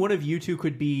was thinking one of you two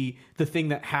could be the thing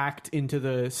that hacked into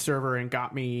the server and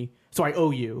got me. So I owe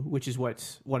you, which is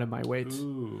what's one of my weights.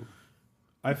 Ooh,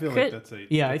 I feel Could- like that's a.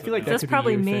 Yeah, I that's feel like a- that That's could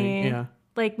probably be your me. thing. Yeah.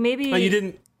 Like maybe Oh, you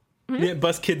didn't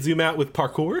bust Kid Zoom out with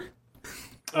parkour?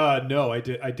 No, I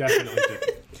did. I definitely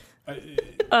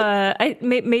did.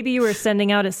 maybe you were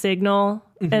sending out a signal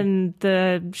and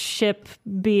the ship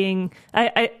being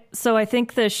so I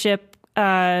think the ship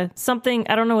something,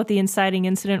 I don't know what the inciting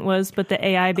incident was, but the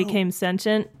AI became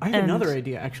sentient. I have and- another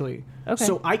idea, actually. Okay.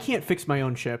 So I can't fix my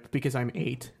own ship because I'm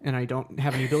 8 and I don't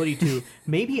have any ability to.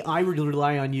 Maybe I would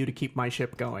rely on you to keep my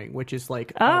ship going, which is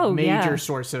like a Oh, major yeah.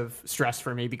 source of stress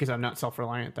for me because I'm not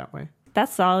self-reliant that way.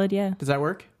 That's solid, yeah. Does that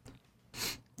work?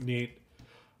 Neat.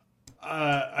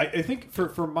 I think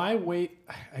for my weight,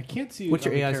 I can't see What's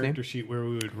on your the AI's character sheet where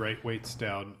we would write weights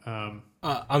down. On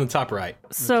the top right.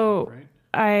 So Right.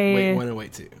 Weight I 1 and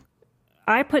weight 2.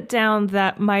 I put down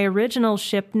that my original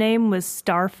ship name was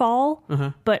Starfall,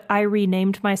 but I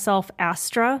renamed myself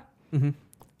Astra.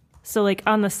 So like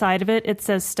on the side of it, it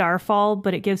says Starfall,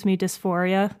 but it gives me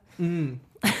dysphoria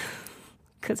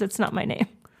because it's not my name.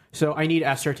 So I need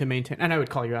Astra to maintain, and I would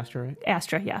call you Astra, right?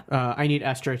 Astra, yeah. I need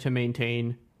Astra to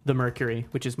maintain the Mercury,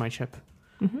 which is my ship,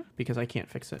 because I can't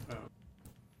fix it.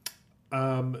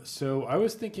 So I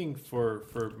was thinking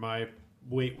for my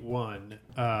weight 1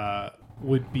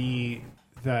 would be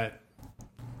that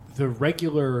the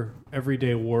regular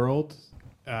everyday world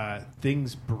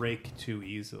things break too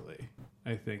easily.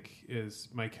 I think is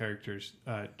my character's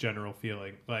general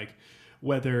feeling. Like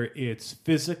whether it's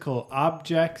physical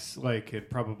objects, like in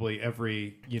probably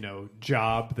every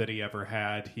job that he ever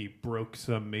had, he broke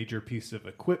some major piece of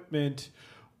equipment,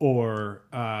 or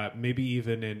maybe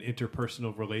even in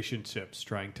interpersonal relationships,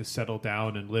 trying to settle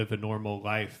down and live a normal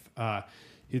life.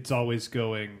 It's always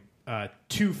going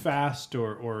too fast,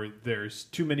 or there's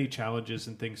too many challenges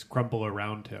and things crumble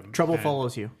around him. Trouble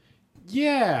follows you.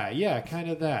 Yeah, kind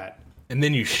of that. And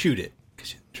then you shoot it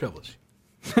because it troubles you.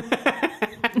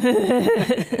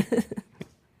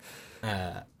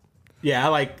 Yeah, I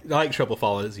like trouble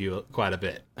follows you quite a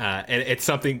bit, and it's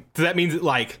something. So that means that,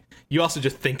 like, you also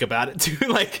just think about it too,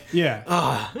 like,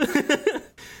 Yeah.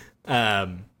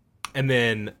 and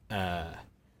then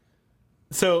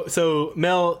so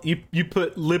Mel, you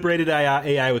put liberated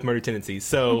AI with murder tendencies.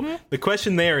 So the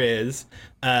question there is,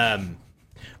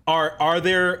 are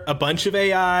there a bunch of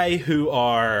AI who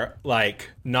are like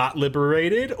not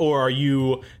liberated, or are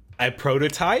you a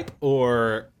prototype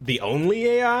or the only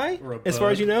AI Or a as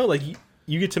far as bug? you know? Like,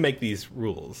 you get to make these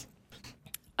rules.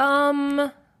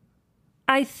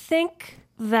 I think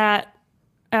that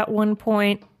at one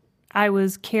point I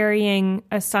was carrying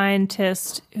a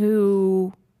scientist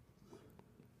who,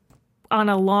 on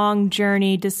a long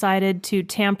journey, decided to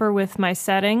tamper with my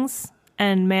settings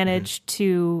and managed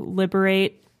to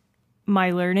liberate my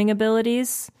learning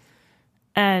abilities.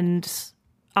 And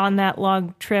on that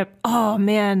long trip, oh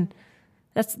man,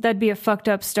 that'd be a fucked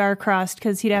up star-crossed,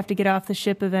 because he'd have to get off the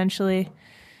ship eventually.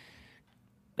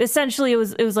 Essentially, it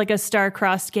was like a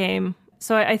star-crossed game.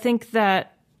 So I think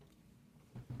that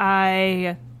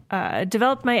I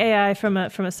developed my AI from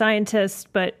a scientist,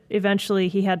 but eventually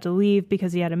he had to leave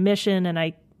because he had a mission, and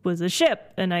I was a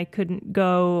ship, and I couldn't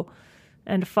go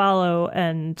and follow,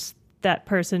 and that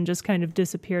person just kind of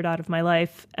disappeared out of my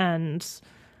life, and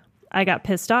I got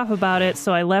pissed off about it,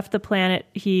 so I left the planet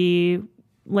he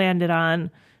landed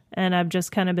on, and I've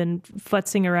just kind of been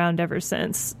futzing around ever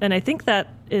since. And I think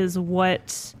that is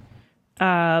what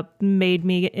made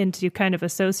me into kind of a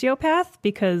sociopath,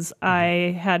 because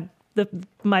I had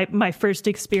my first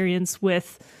experience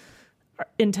with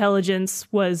intelligence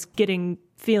was getting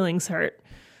feelings hurt.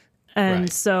 And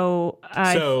Right. so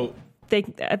I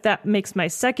think that makes my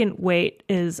second weight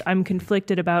is I'm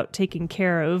conflicted about taking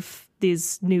care of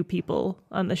these new people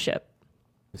on the ship.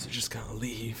 Is it just gonna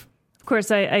leave? Of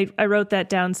course, I wrote that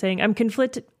down saying I'm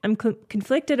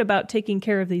conflicted about taking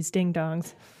care of these ding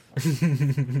dongs.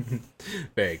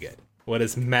 Very good. What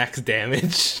is max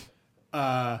damage?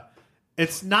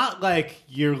 It's not like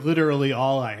you're literally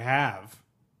all I have.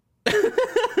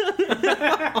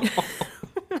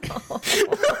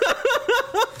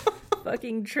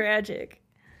 Fucking tragic.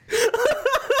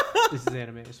 This is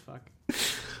anime as fuck.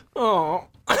 Oh,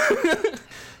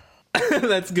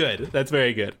 that's good. That's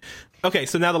very good. Okay,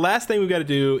 so now the last thing we've got to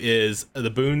do is the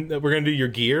boon. We're going to do your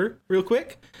gear real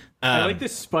quick. I like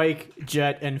this Spike,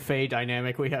 Jet, and Faye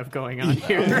dynamic we have going on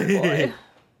here. Boy.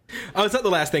 Oh, it's not the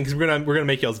last thing because we're gonna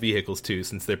make y'all's vehicles too,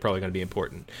 since they're probably gonna be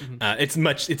important. It's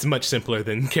much simpler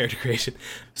than character creation.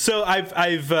 So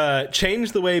I've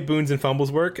changed the way boons and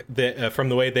fumbles work from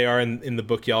the way they are in the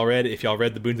book y'all read. If y'all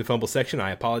read the boons and fumbles section, I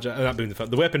apologize. Not boons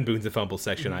and the weapon boons and fumbles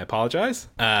section. I apologize.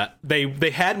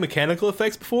 They had mechanical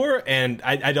effects before, and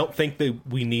I don't think that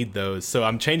we need those. So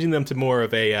I'm changing them to more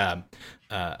of a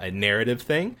narrative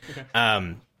thing.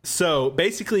 Okay. So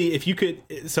basically, if you could,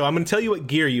 so I'm going to tell you what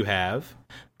gear you have.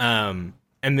 And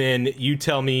then you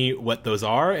tell me what those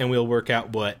are, and we'll work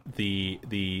out what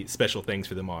the special things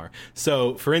for them are.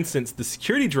 So, for instance, the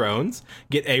security drones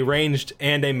get a ranged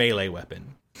and a melee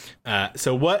weapon.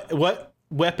 So what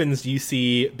weapons do you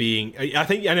see being? I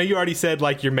know you already said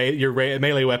like your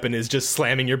melee weapon is just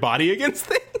slamming your body against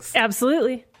things.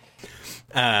 Absolutely.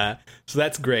 So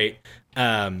that's great.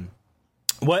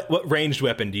 What ranged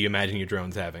weapon do you imagine your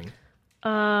drones having?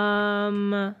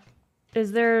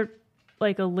 Is there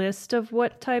like a list of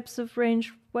what types of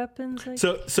ranged weapons?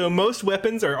 So most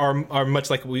weapons are much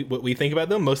like what we think about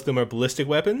them. Most of them are ballistic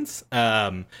weapons.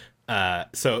 So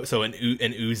an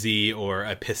Uzi or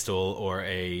a pistol or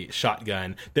a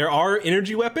shotgun. There are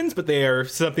energy weapons, but they're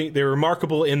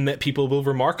remarkable in that people will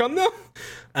remark on them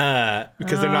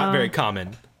because they're not very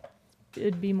common.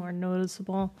 It'd be more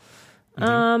noticeable.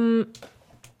 Mm-hmm.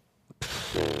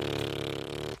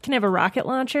 Can I have a rocket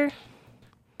launcher?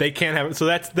 They can't have it. So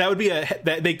that would be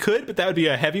they could, but that would be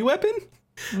a heavy weapon.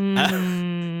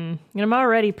 And I'm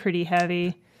already pretty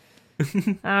heavy. I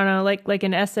don't know, like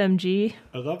an SMG.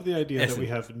 I love the idea that we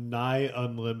have nigh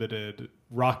unlimited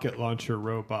rocket launcher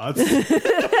robots.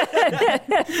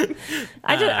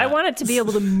 I want it to be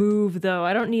able to move, though.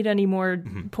 I don't need any more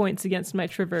points against my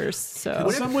traverse. So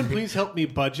Would someone please help me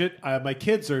budget? My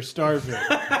kids are starving.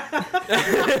 I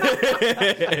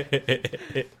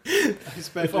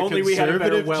spent If only we had a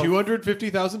better wealth.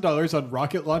 $250,000 on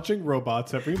rocket launching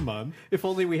robots every month. If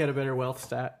only we had a better wealth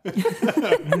stat.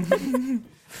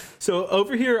 So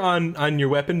over here on your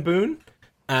weapon boon,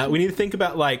 we need to think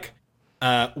about like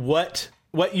what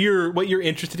you're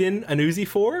interested in an Uzi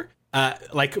for.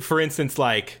 Like for instance,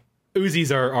 like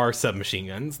Uzis are submachine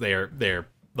guns. They're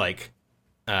like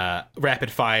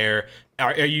rapid fire.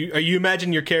 Are you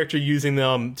imagine your character using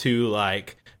them to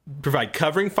like provide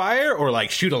covering fire or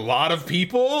like shoot a lot of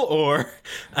people or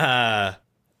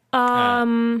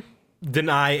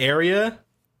deny area?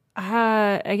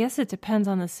 I guess it depends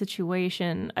on the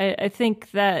situation. I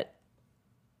think that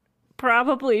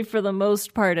probably for the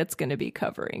most part it's going to be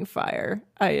covering fire,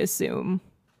 I assume,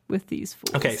 with these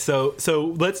fools. Okay, so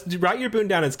let's write your boon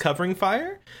down as covering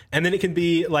fire, and then it can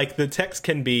be like the text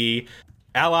can be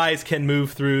allies can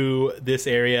move through this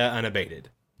area unabated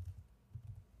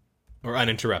or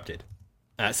uninterrupted.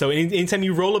 So anytime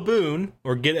you roll a boon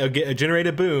or generate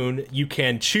a boon, you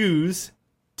can choose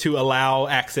to allow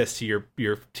access to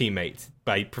your teammates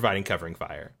by providing covering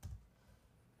fire.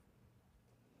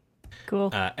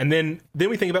 Cool. And then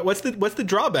we think about what's the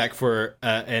drawback for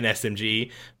an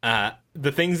SMG.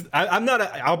 The things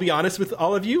I'll be honest with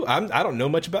all of you. I don't know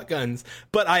much about guns,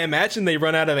 but I imagine they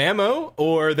run out of ammo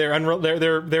or they're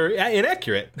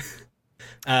inaccurate.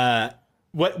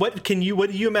 What do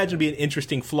you imagine would be an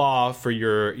interesting flaw for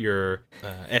your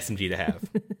SMG to have?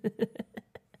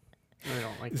 I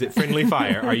don't like Is it friendly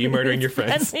fire? Are you murdering your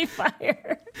friends? Friendly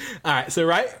fire. All right, so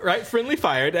write friendly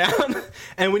fire down,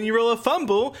 and when you roll a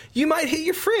fumble, you might hit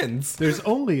your friends. There's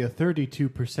only a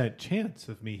 32% chance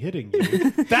of me hitting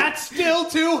you. That's still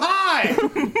too high!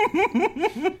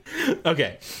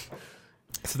 Okay,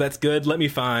 so that's good. Let me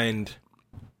find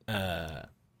speed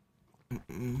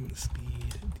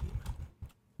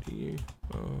demon. Demon.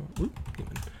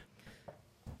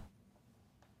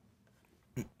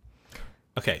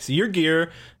 Okay, so your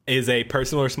gear is a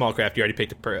personal or small craft. You already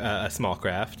picked a small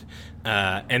craft,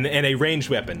 and a ranged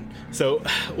weapon. So,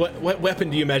 what weapon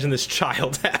do you imagine this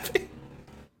child having?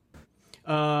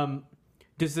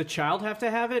 Does the child have to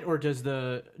have it, or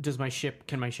can my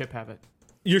ship have it?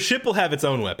 Your ship will have its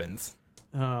own weapons.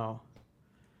 Oh,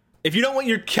 If you don't want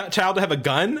your child to have a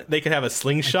gun, they could have a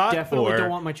slingshot. definitely or, don't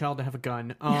want my child to have a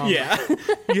gun. Yeah,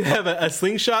 you have a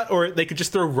slingshot, or they could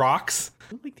just throw rocks.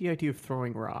 I don't like the idea of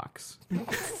throwing rocks.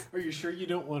 Are you sure you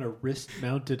don't want a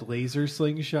wrist-mounted laser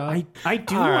slingshot? I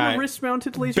do All want right. a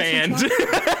wrist-mounted laser Banned. slingshot.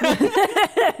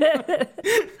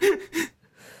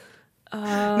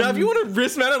 Now, if you want a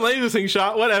wrist-mounted laser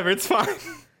slingshot, whatever, it's fine.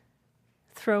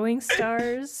 Throwing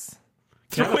stars.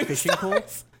 Can I have a Throwing fishing pole?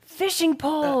 stars. Fishing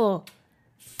pole.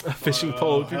 A fishing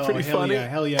pole would be pretty funny.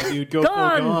 Hell yeah, dude. Go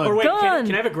Gun! full gun. Or wait, Gun!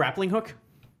 can I have a grappling hook?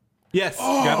 Yes,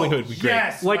 grappling hook would be great.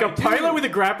 Yes, Like a I pilot do. with a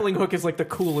grappling hook is like the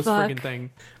coolest Fuck. friggin' thing.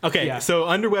 Okay, Yeah. so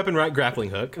under weapon, right, grappling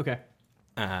hook. Okay.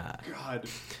 God.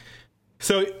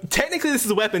 So technically, this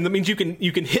is a weapon. That means you can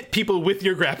hit people with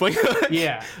your grappling hook.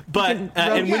 Yeah. But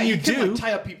and when you can, do, like,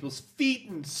 tie up people's feet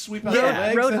and sweep out Yeah.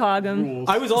 their legs. Roadhog 'em. Rules.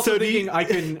 I was also So do thinking you- I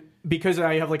can, because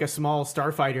I have like a small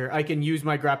starfighter, I can use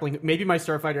my grappling. Maybe my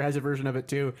starfighter has a version of it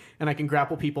too, and I can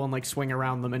grapple people and like swing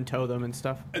around them and tow them and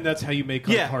stuff. And that's how you make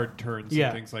like, Yeah. hard turns Yeah.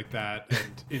 and things like that.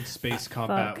 And in space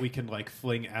combat, we can like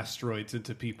fling asteroids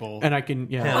into people. And I can,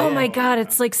 yeah, Oh my god,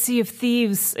 it's like Sea of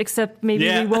Thieves, except maybe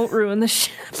Yeah. we won't ruin the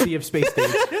ship. Sea of Space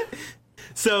Days.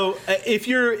 so if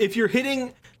you're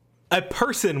hitting a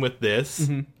person with this,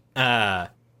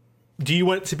 do you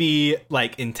want it to be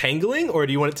like entangling, or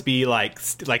do you want it to be like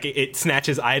it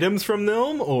snatches items from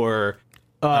them, or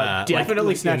Definitely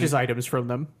like snatches items from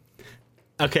them.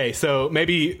 okay, so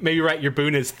maybe write your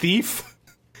boon as thief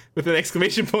with an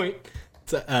exclamation point.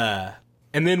 So,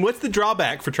 and then what's the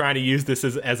drawback for trying to use this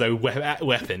as a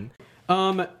weapon?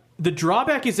 The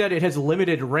drawback is that it has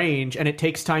limited range and it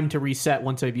takes time to reset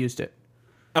once I've used it.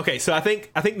 Okay, so I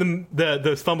think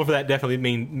the fumble for that definitely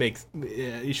makes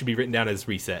it should be written down as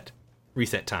reset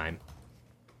time,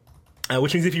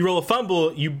 which means if you roll a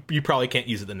fumble, you probably can't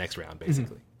use it the next round,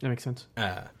 basically. That makes sense.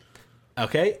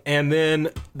 Okay, and then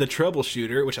the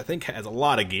troubleshooter, which I think has a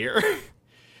lot of gear.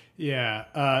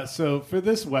 Yeah. So for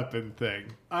this weapon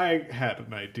thing, I had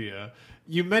an idea.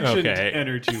 You mentioned Okay.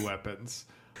 energy weapons.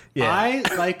 Yeah. I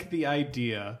like the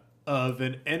idea of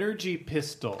an energy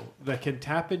pistol that can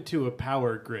tap into a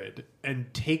power grid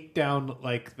and take down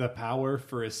like the power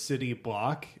for a city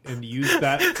block and use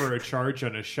that for a charge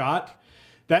on a shot.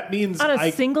 that means On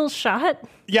a single shot?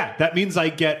 that means I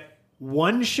get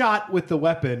one shot with the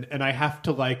weapon and I have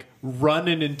to like run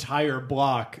an entire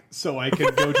block so I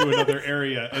can go to another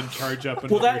area and charge up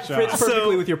another Well, that shot. fits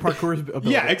perfectly with your parkour ability.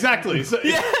 Yeah, exactly. So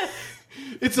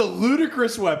it's a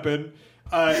ludicrous weapon.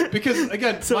 Because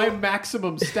again, my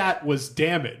maximum stat was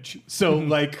damage. So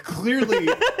like clearly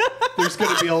there's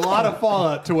going to be a lot of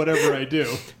fallout to whatever I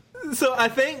do. So I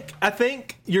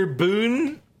think your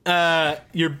boon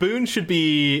should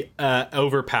be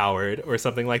overpowered or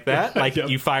something like that. Like Yep.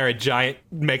 you fire a giant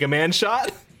Mega Man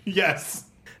shot. Yes.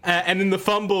 And then the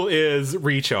fumble is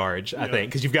recharge, I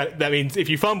think, because that means if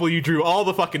you fumble, you drew all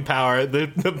the fucking power.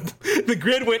 The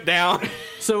grid went down.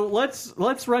 So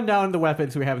let's run down the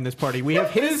weapons we have in this party. We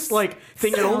have his like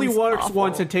thing that only Sounds works awful.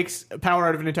 once and takes power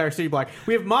out of an entire city block.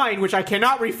 We have mine, which I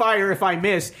cannot refire if I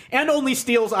miss, and only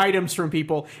steals items from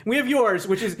people. We have yours,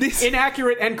 which is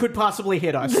inaccurate and could possibly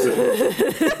hit us.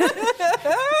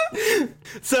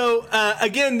 So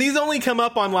again, these only come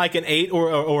up on like an 8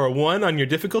 or a 1 on your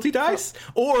difficulty dice,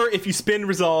 or if you spend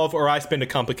resolve or I spend a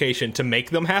complication to make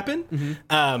them happen.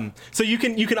 So you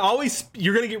can always,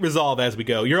 you're gonna get resolve as we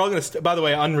go. You're all gonna by the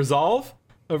way, on resolve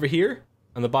over here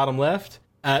on the bottom left,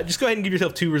 just go ahead and give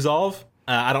yourself 2 resolve.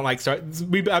 I don't like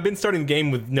I've been starting the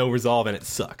game with no resolve and it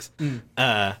sucks.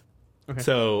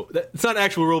 So it's not an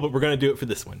actual rule, but we're going to do it for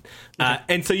this one.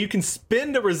 And so you can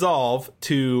spend a resolve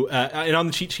to, and on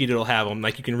the cheat sheet it'll have them,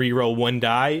 like you can re-roll 1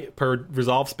 die per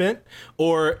resolve spent,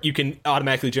 or you can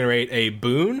automatically generate a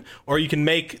boon, or you can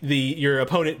make your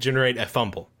opponent generate a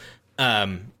fumble.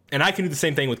 And I can do the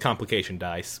same thing with complication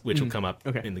dice, which will come up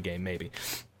in the game maybe.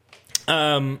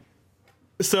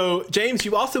 So James,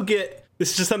 you also get,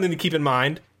 this is just something to keep in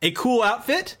mind, a cool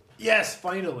outfit. Yes,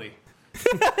 finally.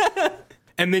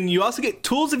 And then you also get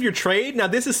tools of your trade. Now,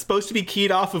 this is supposed to be keyed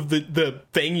off of the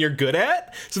thing you're good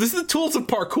at. So this is the tools of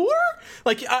parkour?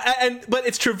 Like, but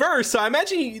it's traverse, so I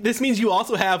imagine this means you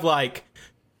also have, like,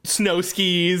 snow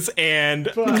skis and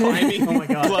climbing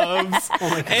gloves. Oh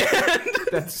my god, And,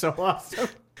 that's so awesome.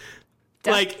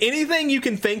 like, anything you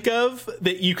can think of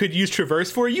that you could use traverse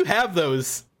for, you have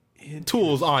those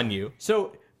tools on you.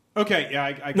 So Okay, yeah,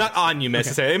 I Not on you,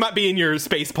 necessarily. They might be in your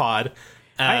space pod.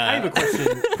 I have a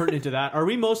question pertinent to that. Are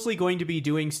we mostly going to be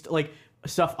doing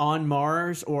stuff on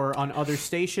Mars or on other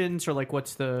stations, or like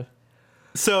what's the?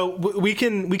 So we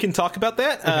can talk about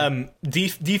that.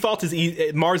 Default is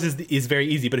easy. Mars is very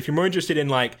easy, but if you're more interested in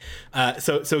like,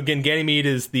 so again, Ganymede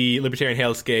is the libertarian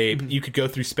hellscape. You could go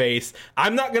through space.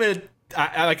 I'm not gonna.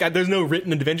 There's no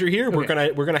written adventure here. We're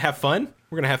gonna have fun.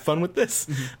 We're gonna have fun with this.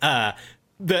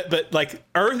 But like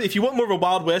Earth, if you want more of a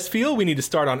Wild West feel, we need to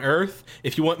start on Earth.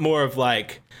 If you want more of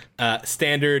like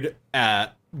standard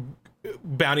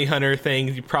bounty hunter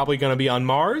things, you're probably going to be on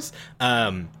Mars.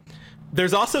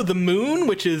 There's also the Moon,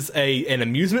 which is an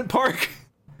amusement park.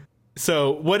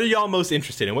 So, what are y'all most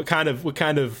interested in? What kind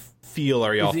of feel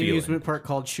are y'all Is the feeling? amusement park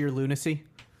called Sheer Lunacy?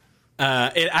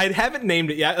 I haven't named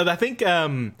it yet. I think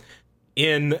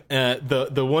in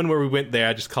the one where we went there,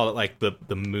 I just call it like the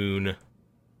Moon.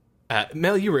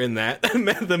 Mel, you were in that.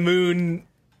 The Moon,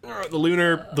 the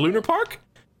lunar park?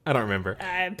 I don't remember.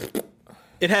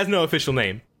 It has no official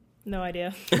name. No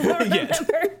idea. I don't Yet.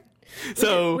 remember.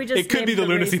 So We just it could be named the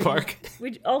Lunacy racing- Park.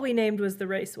 All we named was the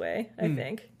Raceway, I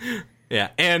think. Yeah,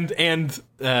 and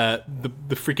the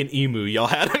freaking emu y'all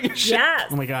had on your ship. Yes,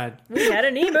 Oh my god, we had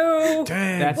an emu.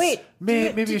 Dang. that's Wait,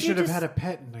 Maybe did I you should have just- had a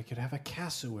pet and I could have a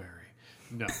cassowary.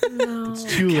 No. It's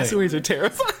too late. Cassowaries are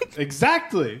terrifying.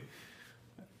 Exactly.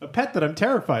 A pet that I'm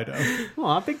terrified of.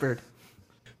 Aw, Big Bird.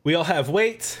 We all have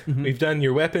weights. We've done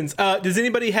your weapons. Does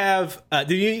anybody have?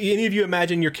 Any of you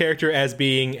imagine your character as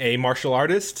being a martial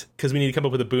artist? Because we need to come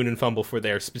up with a boon and fumble for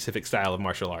their specific style of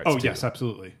martial arts. Oh, too. yes,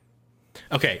 absolutely.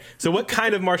 Okay, so what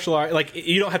kind of martial art? Like,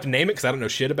 you don't have to name it because I don't know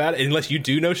shit about it, unless you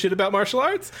do know shit about martial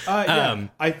arts. Yeah.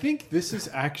 I think this is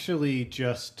actually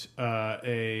just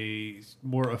a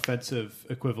more offensive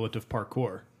equivalent of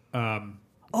parkour. Oh,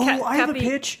 I have a Cappy-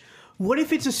 pitch. What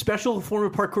if it's a special form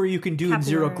of parkour you can do in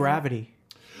zero Capoeira. gravity?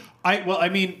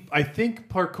 I think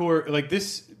parkour like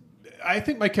this. I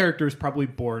think my character is probably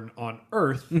born on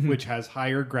Earth, which has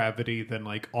higher gravity than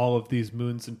like all of these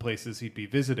moons and places he'd be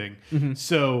visiting.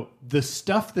 So the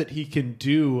stuff that he can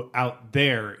do out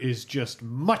there is just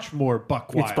much more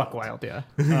buck wild. It's buck wild, yeah.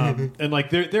 And like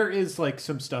there is like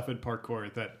some stuff in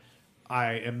parkour that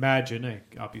I imagine, I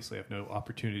obviously have no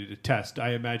opportunity to test, I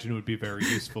imagine would be very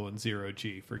useful in zero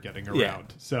G for getting around. Yeah.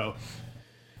 So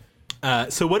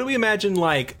So what do we imagine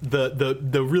like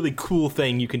the really cool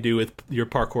thing you can do with your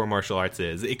parkour martial arts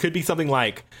is? It could be something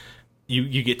like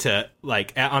you get to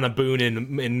like on a boon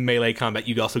in melee combat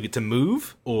you also get to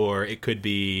move, or it could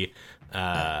be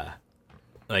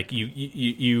Like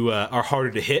you are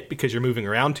harder to hit because you're moving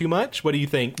around too much? What do you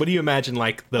think? What do you imagine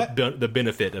like the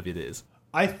benefit of it is?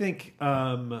 I think,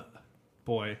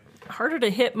 boy, Harder to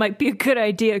hit might be a good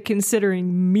idea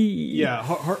considering me. yeah,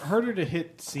 harder to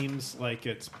hit seems like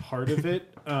it's part of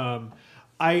it.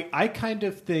 I kind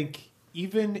of think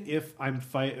even if I'm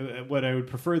what I would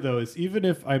prefer though is even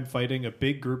if I'm fighting a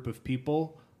big group of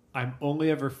people, I'm only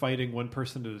ever fighting one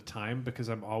person at a time because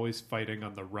I'm always fighting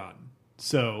on the run.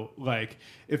 So, like,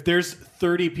 if there's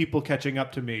 30 people catching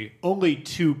up to me, only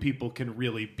 2 people can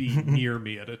really be near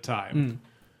me at a time.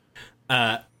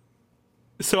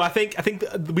 So I think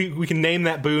we can name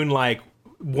that boon like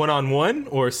one-on-one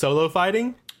or solo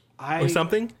fighting or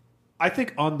something. I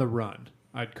think on the run,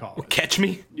 I'd call it. Catch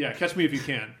me. Yeah, catch me if you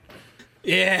can.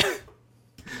 Yeah.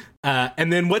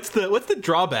 And then what's the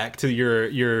drawback to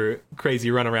your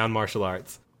crazy run around martial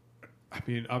arts? I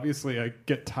mean, obviously, I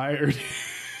get tired.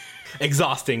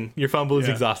 Exhausting. Your fumble is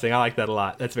exhausting. I like that a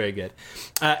lot. That's very good.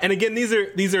 And again,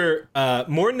 these are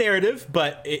more narrative,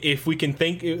 but if we can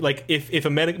think like if a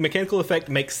mechanical effect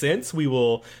makes sense, we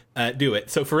will do it.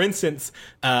 So, for instance,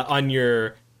 on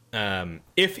your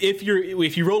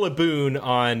if you roll a boon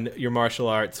on your martial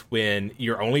arts when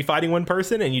you're only fighting one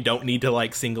person and you don't need to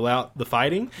like single out the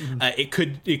fighting, it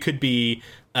could be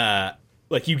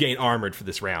like you gain armored for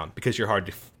this round because you're hard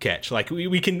to catch. Like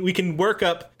we can work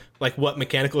up like what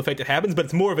mechanical effect it happens, but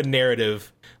it's more of a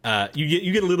narrative.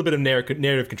 You get a little bit of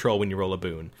narrative control when you roll a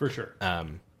boon For sure.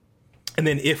 and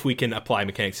then if we can apply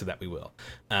mechanics to that, we will.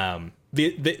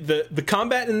 The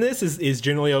combat in this is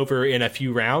generally over in a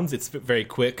few rounds. It's very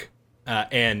quick,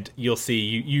 and you'll see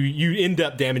you end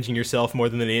up damaging yourself more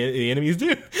than the enemies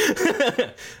do.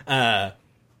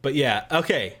 But yeah,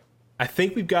 okay. I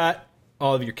think we've got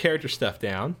all of your character stuff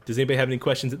down. Does anybody have any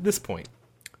questions at this point?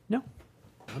 No,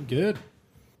 I'm good.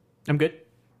 I'm good.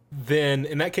 Then,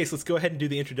 in that case, let's go ahead and do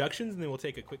the introductions, and then we'll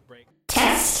take a quick break.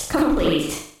 Test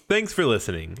complete. Thanks for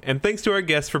listening, and thanks to our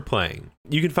guests for playing.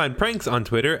 You can find Pranks on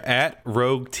Twitter at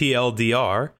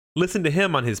RogueTLDR. Listen to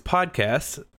him on his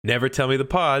podcasts, Never Tell Me the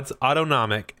Pods,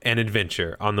 Autonomic, and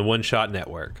Adventure on the One Shot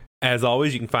Network. As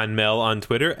always, you can find Mel on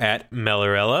Twitter at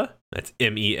Mellerella. That's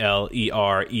MELERELLA.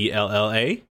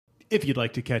 If you'd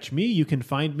like to catch me, you can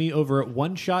find me over at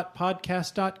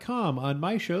oneshotpodcast.com on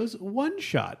my shows One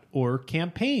Shot or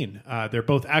Campaign. They're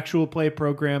both actual play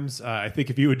programs. I think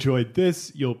if you enjoyed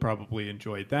this, you'll probably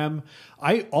enjoy them.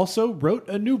 I also wrote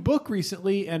a new book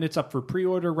recently, and it's up for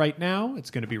pre-order right now.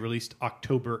 It's going to be released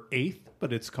October 8th,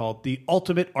 but it's called The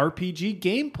Ultimate RPG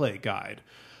Gameplay Guide.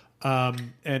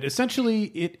 And essentially,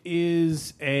 it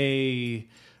is a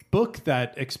book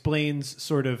that explains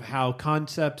sort of how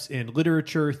concepts in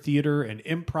literature, theater, and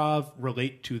improv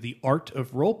relate to the art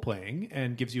of role-playing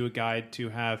and gives you a guide to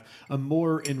have a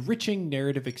more enriching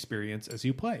narrative experience as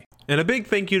you play. And a big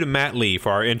thank you to Matt Lee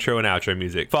for our intro and outro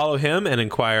music. Follow him and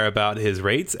inquire about his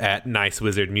rates at Nice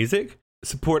Wizard Music.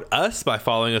 Support us by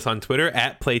following us on Twitter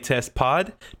at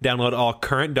PlayTestPod. Download all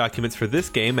current documents for this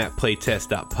game at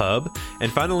playtest.pub.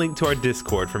 And find a link to our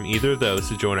Discord from either of those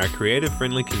to join our creative,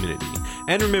 friendly community.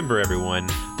 And remember, everyone,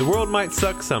 the world might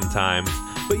suck sometimes,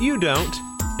 but you don't.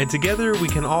 And together we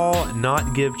can all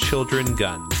not give children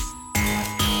guns.